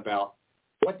a lot about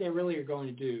what they really are going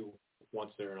to do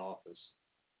once they're in office.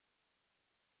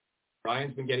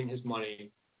 Ryan's been getting his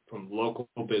money from local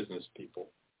business people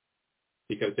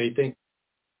because they think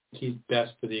he's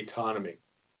best for the economy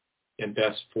and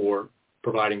best for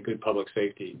providing good public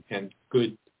safety and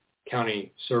good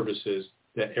county services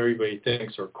that everybody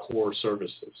thinks are core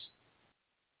services.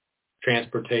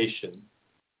 Transportation,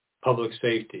 public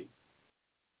safety.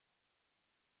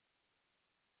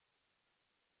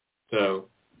 So,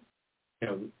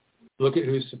 look at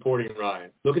who's supporting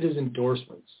Ryan. Look at his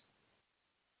endorsements.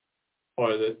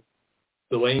 Or the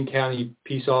Lane County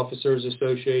Peace Officers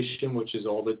Association, which is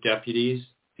all the deputies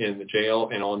in the jail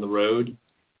and on the road,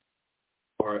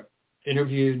 or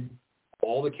interviewed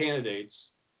all the candidates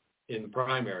in the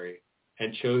primary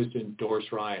and chose to endorse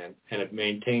Ryan and have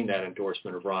maintained that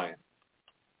endorsement of Ryan.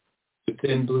 The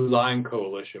Thin Blue Line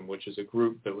Coalition, which is a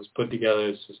group that was put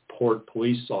together to support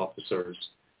police officers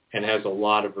and has a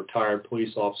lot of retired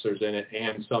police officers in it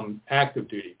and some active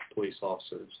duty police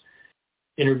officers,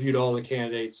 interviewed all the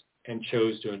candidates and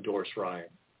chose to endorse Ryan.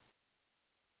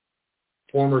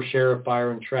 Former Sheriff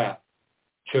Byron Trapp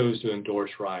chose to endorse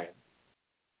Ryan.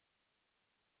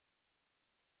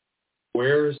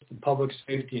 Where's the public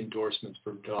safety endorsements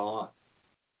for Dawn?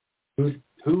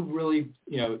 who really,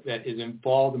 that is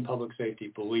involved in public safety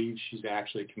believes she's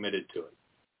actually committed to it.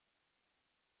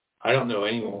 I don't know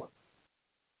anyone.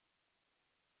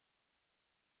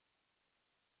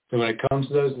 So when it comes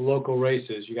to those local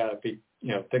races, you got to be,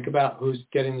 think about who's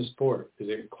getting the support. Is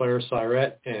it Claire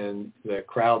Syrett and the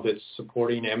crowd that's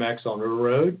supporting MX on River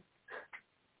Road?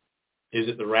 Is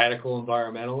it the radical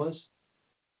environmentalists?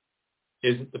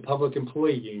 Is it the public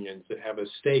employee unions that have a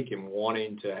stake in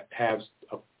wanting to have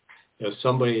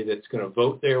somebody that's going to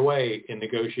vote their way in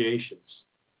negotiations?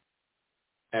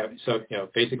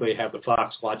 Basically have the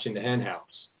fox watching the hen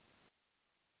house.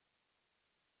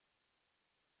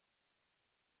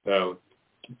 So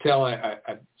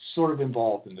I'm sort of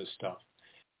involved in this stuff.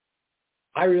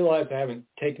 I realize I haven't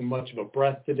taken much of a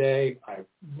breath today. I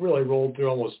really rolled through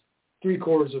almost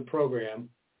 3/4 of the program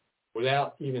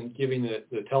without even giving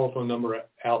the telephone number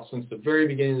out since the very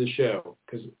beginning of the show,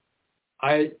 because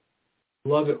I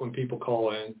love it when people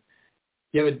call in.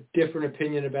 You have a different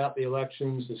opinion about the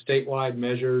elections, the statewide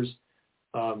measures,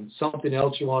 something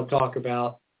else you want to talk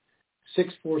about,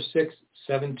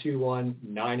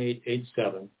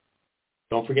 646-721-9887.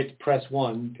 Don't forget to press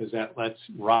 1, because that lets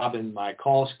Robin, my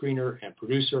call screener and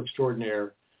producer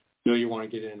extraordinaire, know you want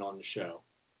to get in on the show.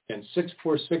 And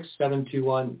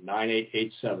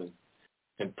 646-721-9887.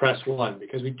 And press 1,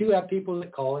 because we do have people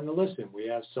that call in to listen. We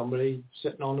have somebody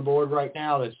sitting on the board right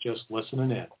now that's just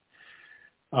listening in.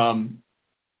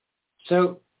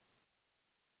 So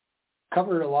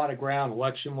covered a lot of ground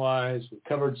election-wise. We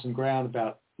covered some ground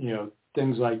about,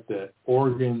 things like the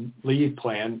Oregon leave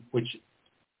plan, which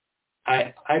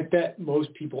I bet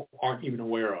most people aren't even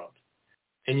aware of.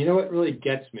 And you know what really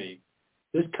gets me?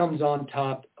 This comes on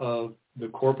top of the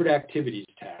corporate activities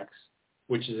tax,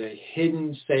 which is a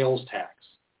hidden sales tax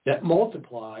that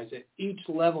multiplies at each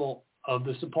level of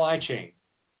the supply chain.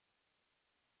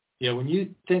 When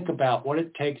you think about what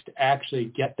it takes to actually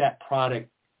get that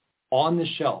product on the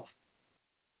shelf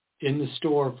in the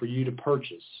store for you to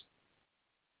purchase,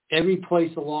 every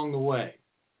place along the way,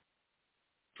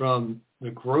 from the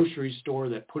grocery store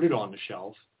that put it on the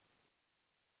shelf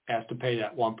has to pay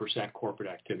that 1% corporate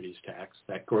activities tax,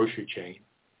 that grocery chain,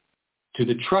 to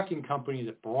the trucking company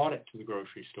that brought it to the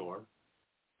grocery store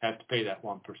has to pay that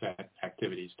 1%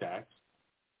 activities tax,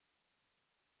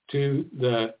 to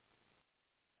the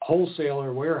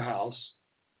wholesaler warehouse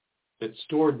that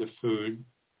stored the food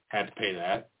had to pay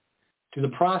that, to the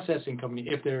processing company,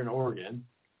 if they're in Oregon,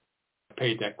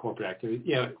 paid that corporate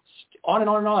activity. On and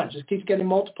on and on. It just keeps getting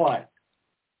multiplied.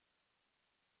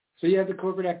 So you have the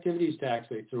corporate activities tax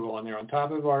they threw on there on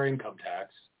top of our income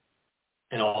tax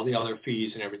and all the other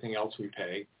fees and everything else we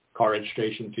pay, car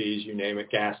registration fees, you name it,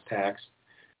 gas tax.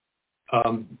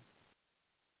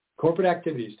 Corporate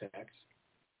activities tax.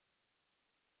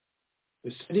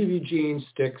 The city of Eugene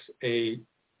sticks a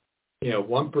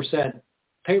 1%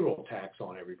 payroll tax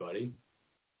on everybody,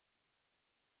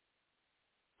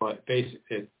 but basically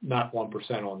it's not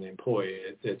 1% on the employee.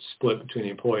 It's split between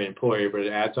the employee and employer, but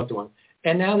it adds up to 1.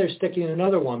 And now they're sticking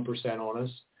another 1% on us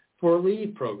for a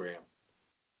leave program,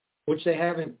 which they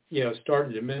haven't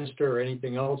started to administer or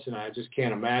anything else, and I just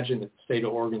can't imagine that the state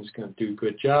of Oregon is going to do a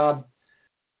good job.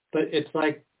 But it's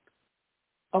like,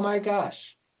 oh my gosh,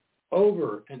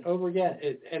 over and over again.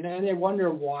 And then they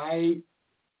wonder why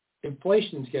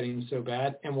inflation's getting so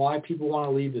bad and why people want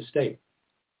to leave the state.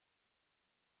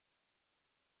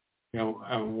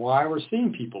 And why we're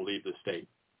seeing people leave the state.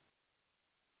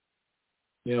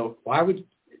 Why would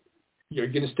you're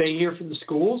going to stay here for the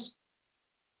schools?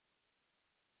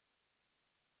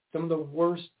 Some of the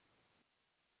worst,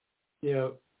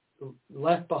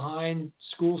 left behind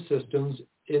school systems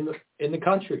in the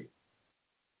country.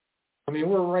 I mean,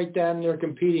 we're right down there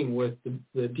competing with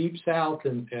the Deep South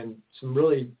and some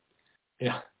really,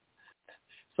 it's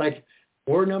like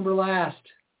we're number last.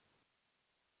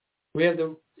 We have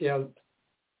the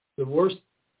worst,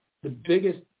 the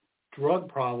biggest drug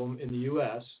problem in the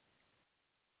U.S.,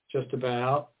 just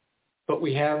about, but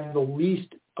we have the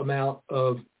least amount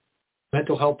of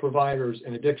mental health providers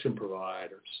and addiction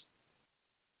providers.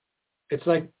 It's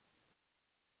like,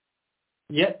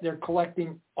 yet they're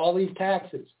collecting all these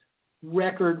taxes,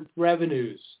 record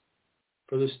revenues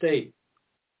for the state,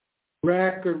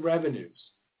 record revenues.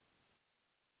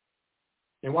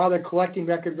 And while they're collecting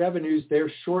record revenues, they're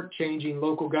shortchanging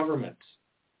local governments.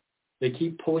 They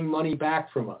keep pulling money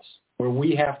back from us where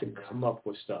we have to come up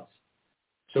with stuff.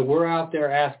 So we're out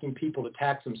there asking people to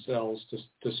tax themselves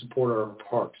to support our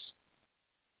parks.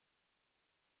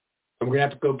 And we're going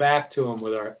to have to go back to them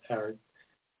with our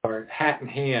hat in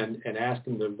hand and ask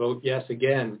them to vote yes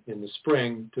again in the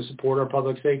spring to support our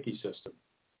public safety system.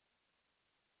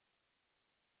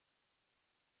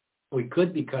 We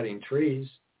could be cutting trees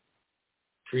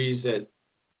that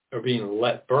are being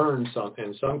let burn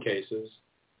in some cases.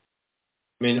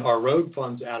 I mean, our road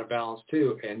fund's out of balance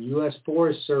too, and U.S.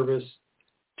 Forest Service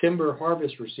timber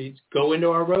harvest receipts go into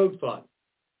our road fund.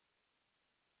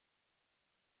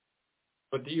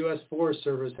 But the U.S. Forest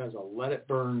Service has a let it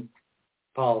burn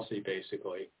policy,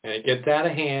 basically, and it gets out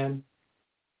of hand,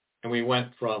 and we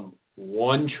went from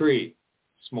one tree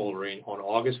smoldering on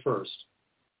August 1st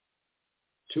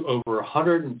to over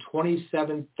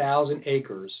 127,000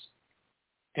 acres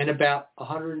and about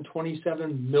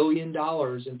 $127 million in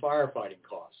firefighting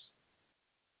costs.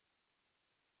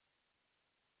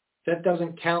 That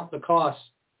doesn't count the cost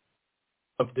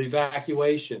of the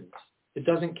evacuations. It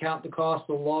doesn't count the cost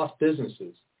of lost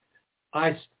businesses.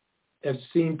 I have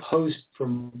seen posts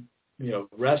from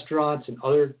restaurants and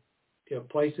other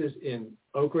places in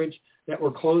Oak Ridge that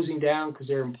were closing down because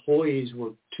their employees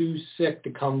were too sick to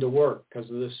come to work because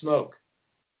of the smoke.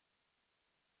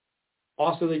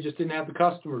 Also, they just didn't have the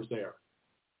customers there.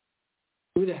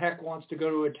 Who the heck wants to go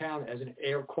to a town that has an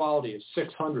air quality of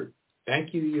 600?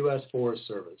 Thank you, U.S. Forest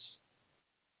Service.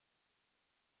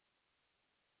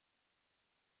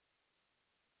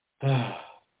 I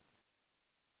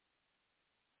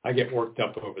get worked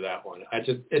up over that one.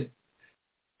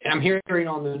 I'm hearing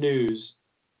on the news,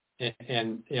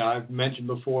 and I've mentioned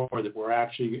before that we're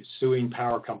actually suing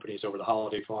power companies over the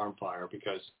Holiday Farm fire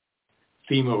because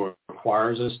FEMA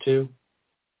requires us to.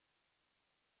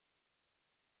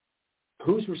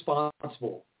 Who's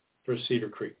responsible for Cedar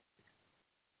Creek?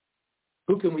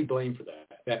 Who can we blame for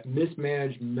that? That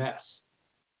mismanaged mess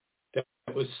that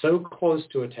was so close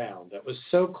to a town, that was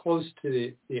so close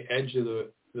to the edge of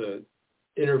the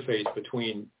interface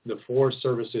between the Forest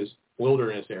Service's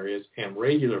wilderness areas and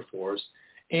regular forest,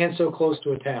 and so close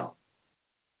to a town.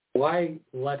 Why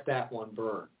let that one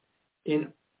burn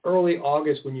in early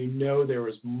August when you know there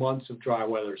was months of dry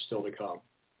weather still to come?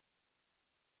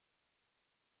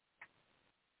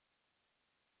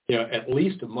 At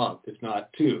least a month, if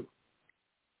not two.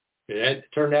 It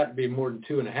turned out to be more than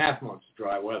 2.5 months of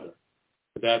dry weather.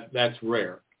 But that's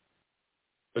rare.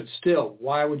 But still,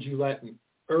 why would you let an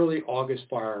early August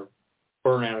fire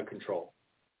burn out of control?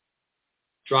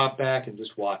 Drop back and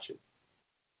just watch it.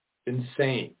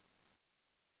 Insane.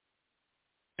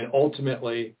 And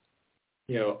ultimately,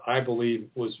 I believe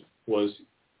was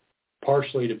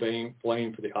partially to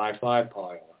blame for the I-5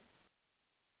 pile.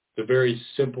 The very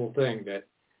simple thing that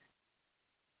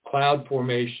cloud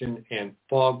formation and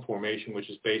fog formation, which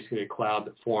is basically a cloud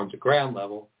that forms at ground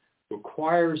level,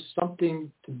 requires something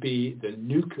to be the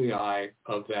nuclei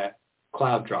of that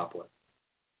cloud droplet,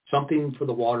 something for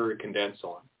the water to condense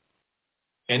on.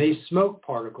 And a smoke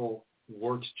particle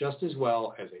works just as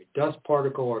well as a dust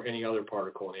particle or any other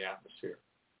particle in the atmosphere.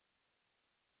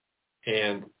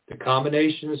 And the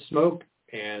combination of smoke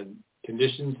and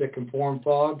conditions that can form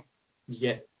fog, you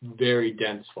get very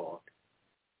dense fog.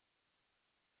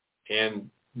 And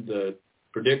the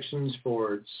predictions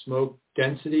for smoke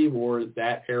density were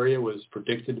that area was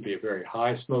predicted to be a very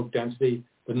high smoke density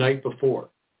the night before.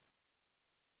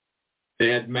 They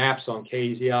had maps on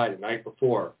KZI the night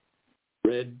before,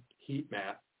 red heat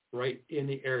map, right in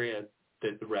the area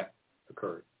that the wreck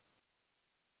occurred.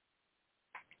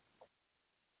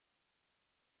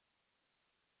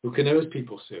 Who can those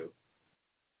people sue?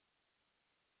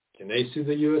 Can they sue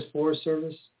the U.S. Forest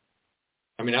Service?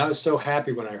 I mean, I was so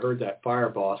happy when I heard that fire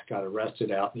boss got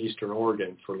arrested out in eastern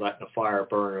Oregon for letting a fire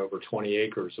burn over 20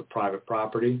 acres of private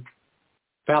property.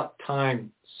 About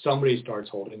time somebody starts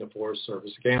holding the Forest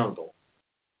Service accountable.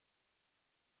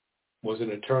 Was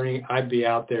an attorney, I'd be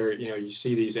out there, you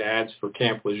see these ads for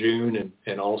Camp Lejeune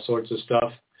and all sorts of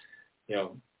stuff.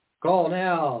 Call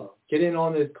now, get in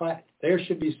on the class. There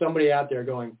should be somebody out there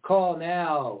going, call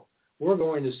now. We're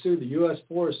going to sue the U.S.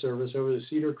 Forest Service over the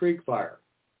Cedar Creek fire.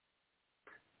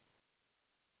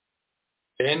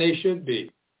 And they should be.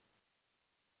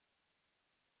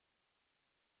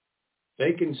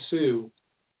 They can sue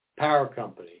power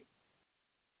company.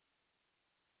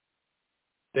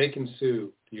 They can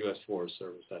sue the U.S. Forest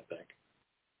Service, I think.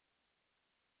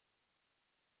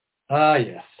 Ah,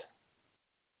 yes.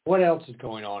 What else is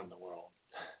going on in the world?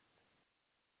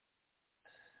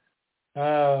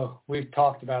 We've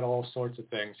talked about all sorts of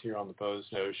things here on the Bo's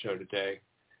Nose Show today.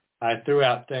 I threw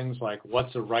out things like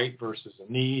what's a right versus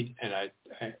a need,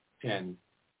 and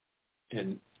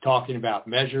talking about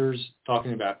measures,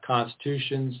 talking about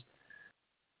constitutions,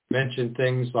 mentioned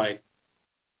things like,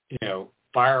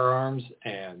 firearms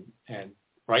and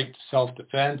right to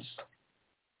self-defense,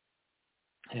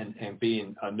 and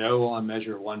being a no on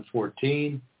Measure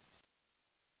 114.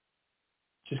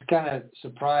 just kind of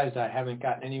surprised I haven't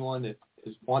gotten anyone that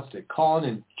wants to call in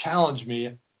and challenge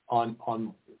me on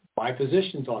my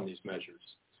positions on these measures.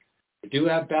 We do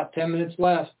have about 10 minutes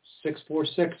left.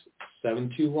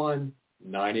 646-721-9887.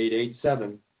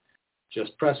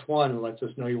 Just press 1 and lets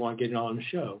us know you want to get on the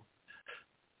show.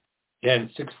 Again,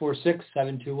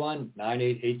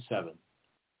 646-721-9887.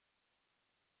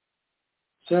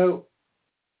 So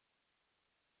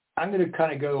I'm going to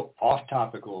kind of go off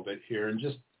topic a little bit here and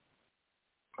just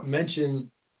mention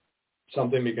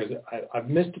something because I've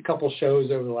missed a couple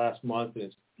shows over the last month. And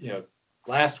it's,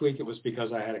 last week it was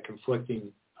because I had a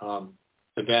conflicting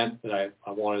event that I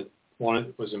was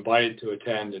invited to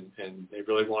attend, and they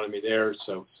really wanted me there,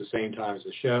 so it's the same time as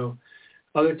the show.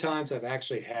 Other times I've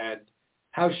actually had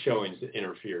house showings that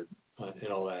interfered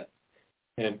and all that.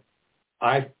 And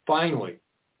I finally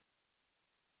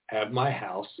have my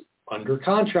house under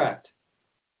contract,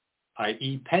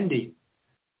 i.e. pending.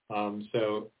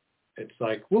 So it's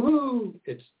like, woohoo!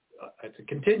 It's a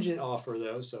contingent offer,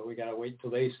 though, so we got to wait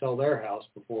till they sell their house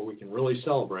before we can really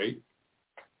celebrate.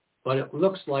 But it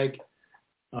looks like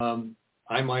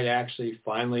I might actually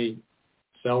finally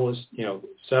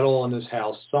settle on this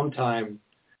house sometime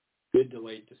mid to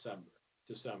late December,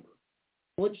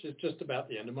 which is just about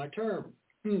the end of my term.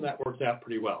 That worked out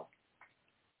pretty well.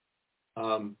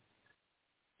 And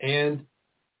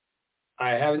I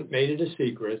haven't made it a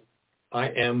secret. I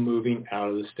am moving out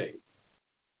of the state.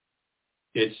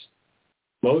 It's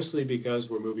mostly because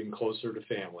we're moving closer to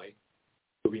family,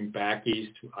 moving back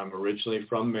east. I'm originally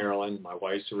from Maryland. My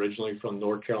wife's originally from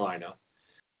North Carolina.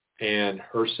 And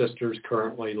her sister's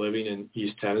currently living in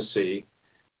East Tennessee.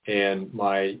 And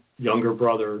my younger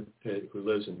brother, who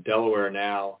lives in Delaware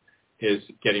now, is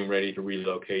getting ready to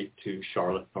relocate to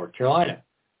Charlotte, North Carolina.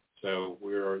 So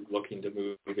we're looking to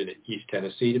move into East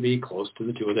Tennessee to be close to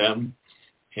the two of them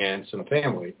and some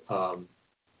family.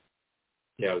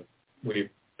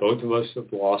 Both of us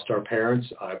have lost our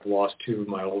parents. I've lost two of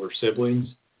my older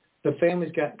siblings. The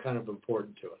family's gotten kind of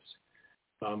important to us.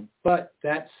 But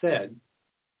that said,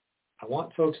 I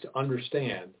want folks to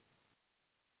understand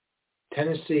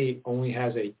Tennessee only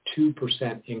has a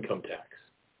 2% income tax,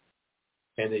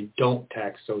 and they don't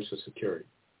tax Social Security.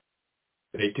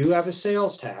 They do have a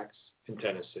sales tax in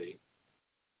Tennessee,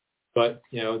 but,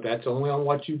 that's only on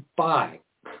what you buy.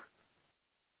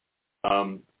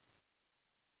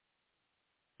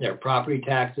 Property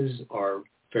taxes are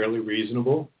fairly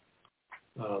reasonable,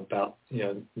 about,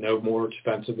 no more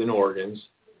expensive than Oregon's.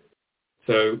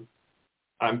 So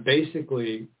I'm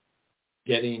basically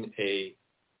getting a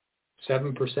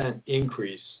 7%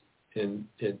 increase in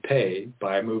pay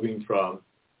by moving from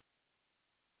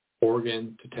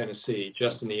Oregon to Tennessee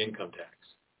just in the income tax,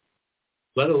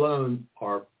 let alone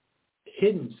our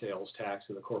hidden sales tax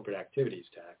and the corporate activities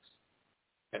tax.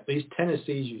 At least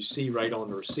Tennessee's you see right on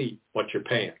the receipt what you're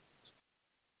paying. It's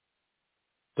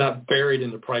not buried in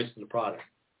the price of the product.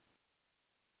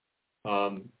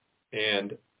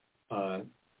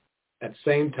 At the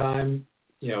same time,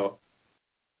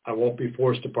 I won't be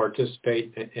forced to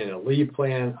participate in a leave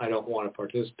plan I don't want to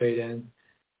participate in.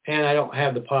 And I don't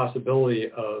have the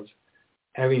possibility of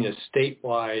having a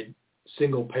statewide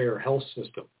single-payer health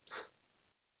system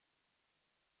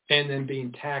and then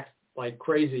being taxed like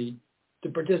crazy to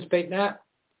participate in that.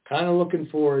 Kind of looking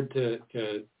forward to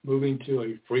moving to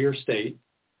a freer state.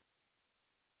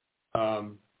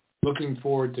 Looking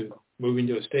forward to moving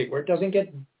to a state where it doesn't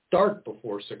get dark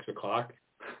before 6 o'clock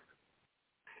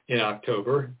in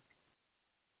October.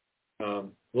 A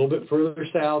little bit further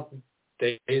south,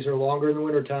 days are longer in the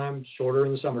wintertime, shorter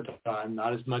in the summertime,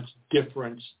 not as much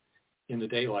difference in the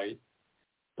daylight.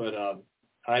 But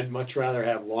I'd much rather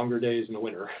have longer days in the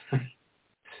winter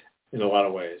in a lot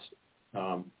of ways.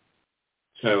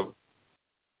 So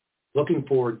looking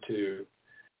forward to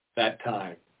that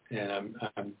time. And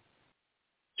I'm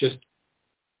just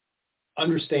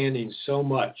understanding so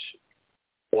much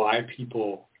why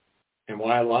people and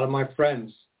why a lot of my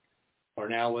friends are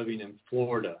now living in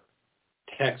Florida,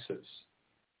 Texas,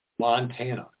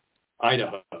 Montana,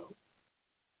 Idaho,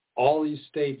 all these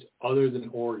states other than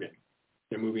Oregon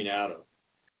they're moving out of.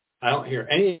 I don't hear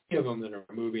any of them that are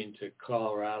moving to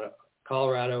Colorado,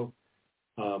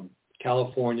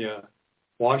 California,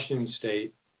 Washington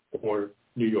State, or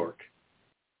New York.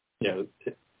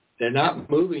 They're not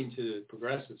moving to the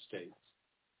progressive states.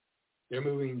 They're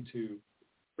moving to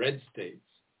red states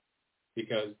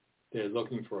because they're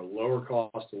looking for a lower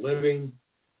cost of living,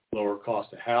 lower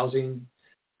cost of housing.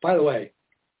 By the way,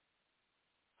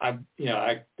 I've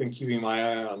been keeping my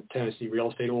eye on Tennessee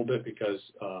real estate a little bit because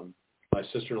my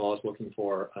sister-in-law is looking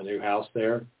for a new house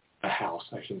there. A house,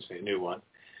 I shouldn't say a new one.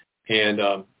 And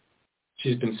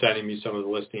she's been sending me some of the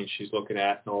listings she's looking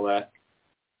at and all that.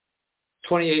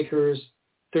 20 acres,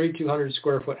 3,200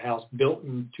 square foot house built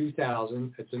in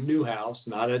 2000. It's a new house,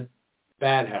 not a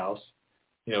bad house.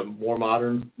 More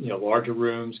modern, larger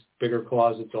rooms, bigger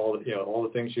closets, all the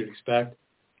things you'd expect.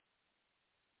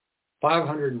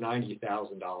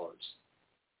 $590,000.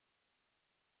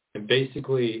 And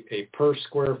basically a per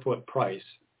square foot price,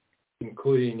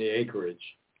 including the acreage,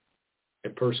 a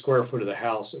per square foot of the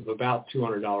house of about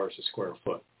 $200 a square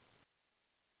foot.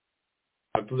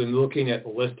 I've been looking at the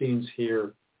listings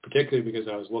here, particularly because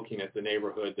I was looking at the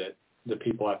neighborhood that the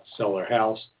people have to sell their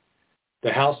house.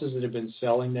 The houses that have been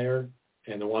selling there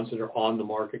and the ones that are on the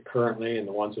market currently and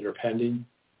the ones that are pending,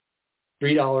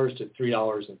 $3 to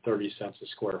 $3.30 a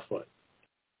square foot.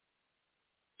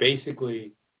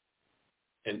 Basically,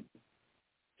 an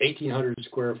 1,800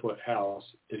 square foot house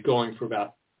is going for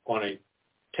about, on a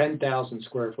 10,000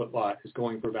 square foot lot, is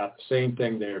going for about the same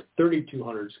thing there.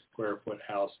 3,200 square foot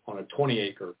house on a 20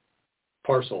 acre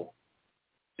parcel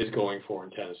is going for in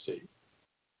Tennessee.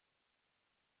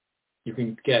 You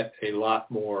can get a lot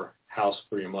more house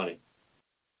for your money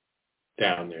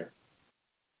down there.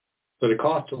 So the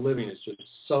cost of living is just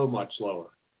so much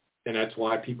lower. And that's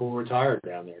why people retire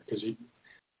down there, because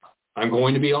I'm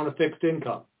going to be on a fixed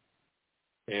income.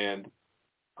 And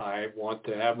I want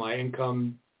to have my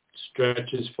income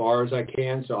stretch as far as I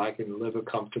can so I can live a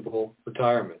comfortable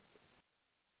retirement.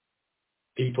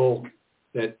 People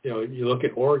that, you look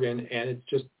at Oregon and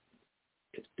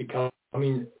it's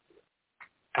becoming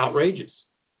outrageous.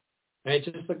 And it's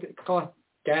just like it costs,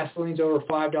 gasoline's over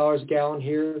 $5 a gallon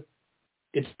here.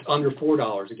 It's under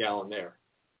 $4 a gallon there.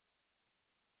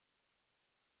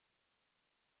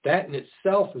 That in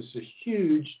itself is a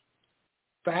huge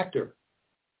factor.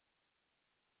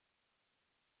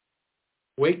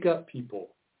 Wake up,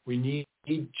 people. We need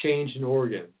change in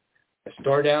Oregon. I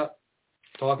start out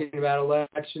talking about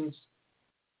elections.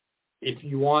 If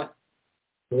you want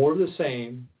more of the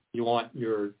same, you want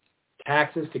your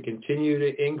taxes to continue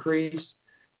to increase,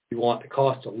 you want the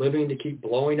cost of living to keep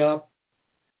blowing up,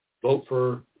 vote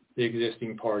for the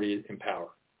existing party in power.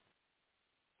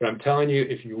 But I'm telling you,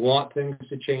 if you want things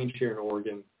to change here in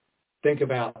Oregon, think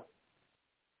about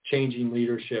changing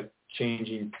leadership,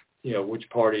 changing, which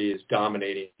party is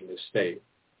dominating the state.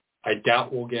 I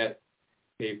doubt we'll get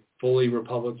a fully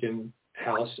Republican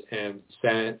House and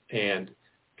Senate and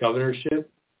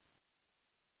governorship,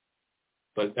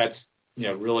 but that's,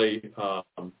 really,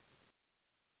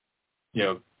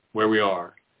 where we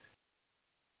are.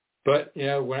 But,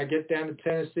 when I get down to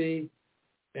Tennessee,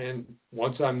 and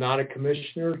once I'm not a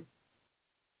commissioner,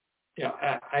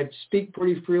 I speak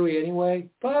pretty freely anyway,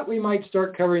 but we might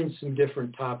start covering some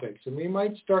different topics, and we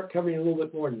might start covering a little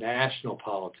bit more national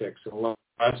politics and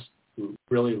less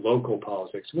really local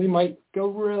politics. We might go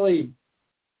really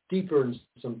deeper in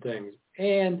some things,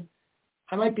 and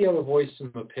I might be able to voice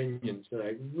some opinions that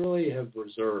I really have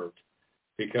reserved,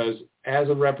 because as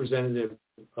a representative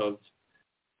of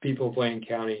people of Blaine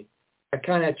County, I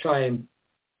kind of try and,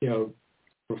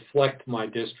 reflect my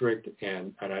district,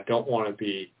 and I don't want to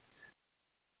be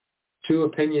too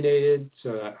opinionated,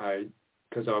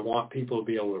 because I want people to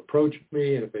be able to approach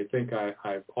me, and if they think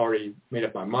I've already made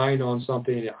up my mind on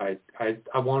something, I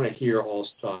want to hear all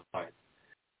sides.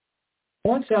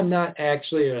 Once I'm not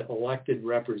actually an elected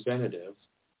representative,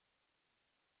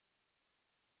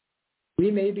 we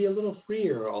may be a little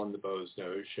freer on the Bo's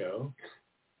Nose Show.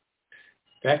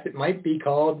 In fact, it might be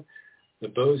called the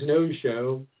Bo's Nose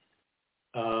Show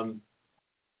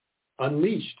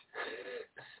Unleashed,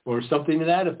 or something to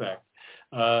that effect.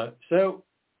 I'll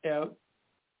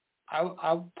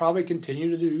probably continue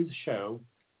to do the show,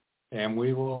 and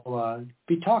we will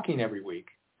be talking every week.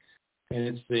 And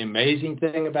it's the amazing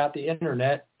thing about the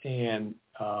internet and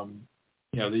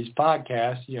these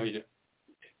podcasts.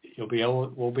 We'll be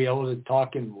able to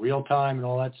talk in real time and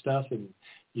all that stuff, and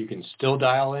you can still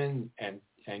dial in and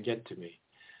get to me.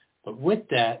 But with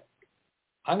that,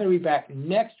 I'm going to be back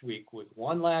next week with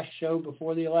one last show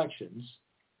before the elections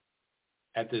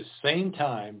at the same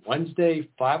time, Wednesday,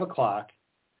 5 o'clock,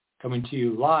 coming to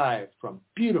you live from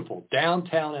beautiful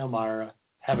downtown Elmira.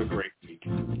 Have a great week.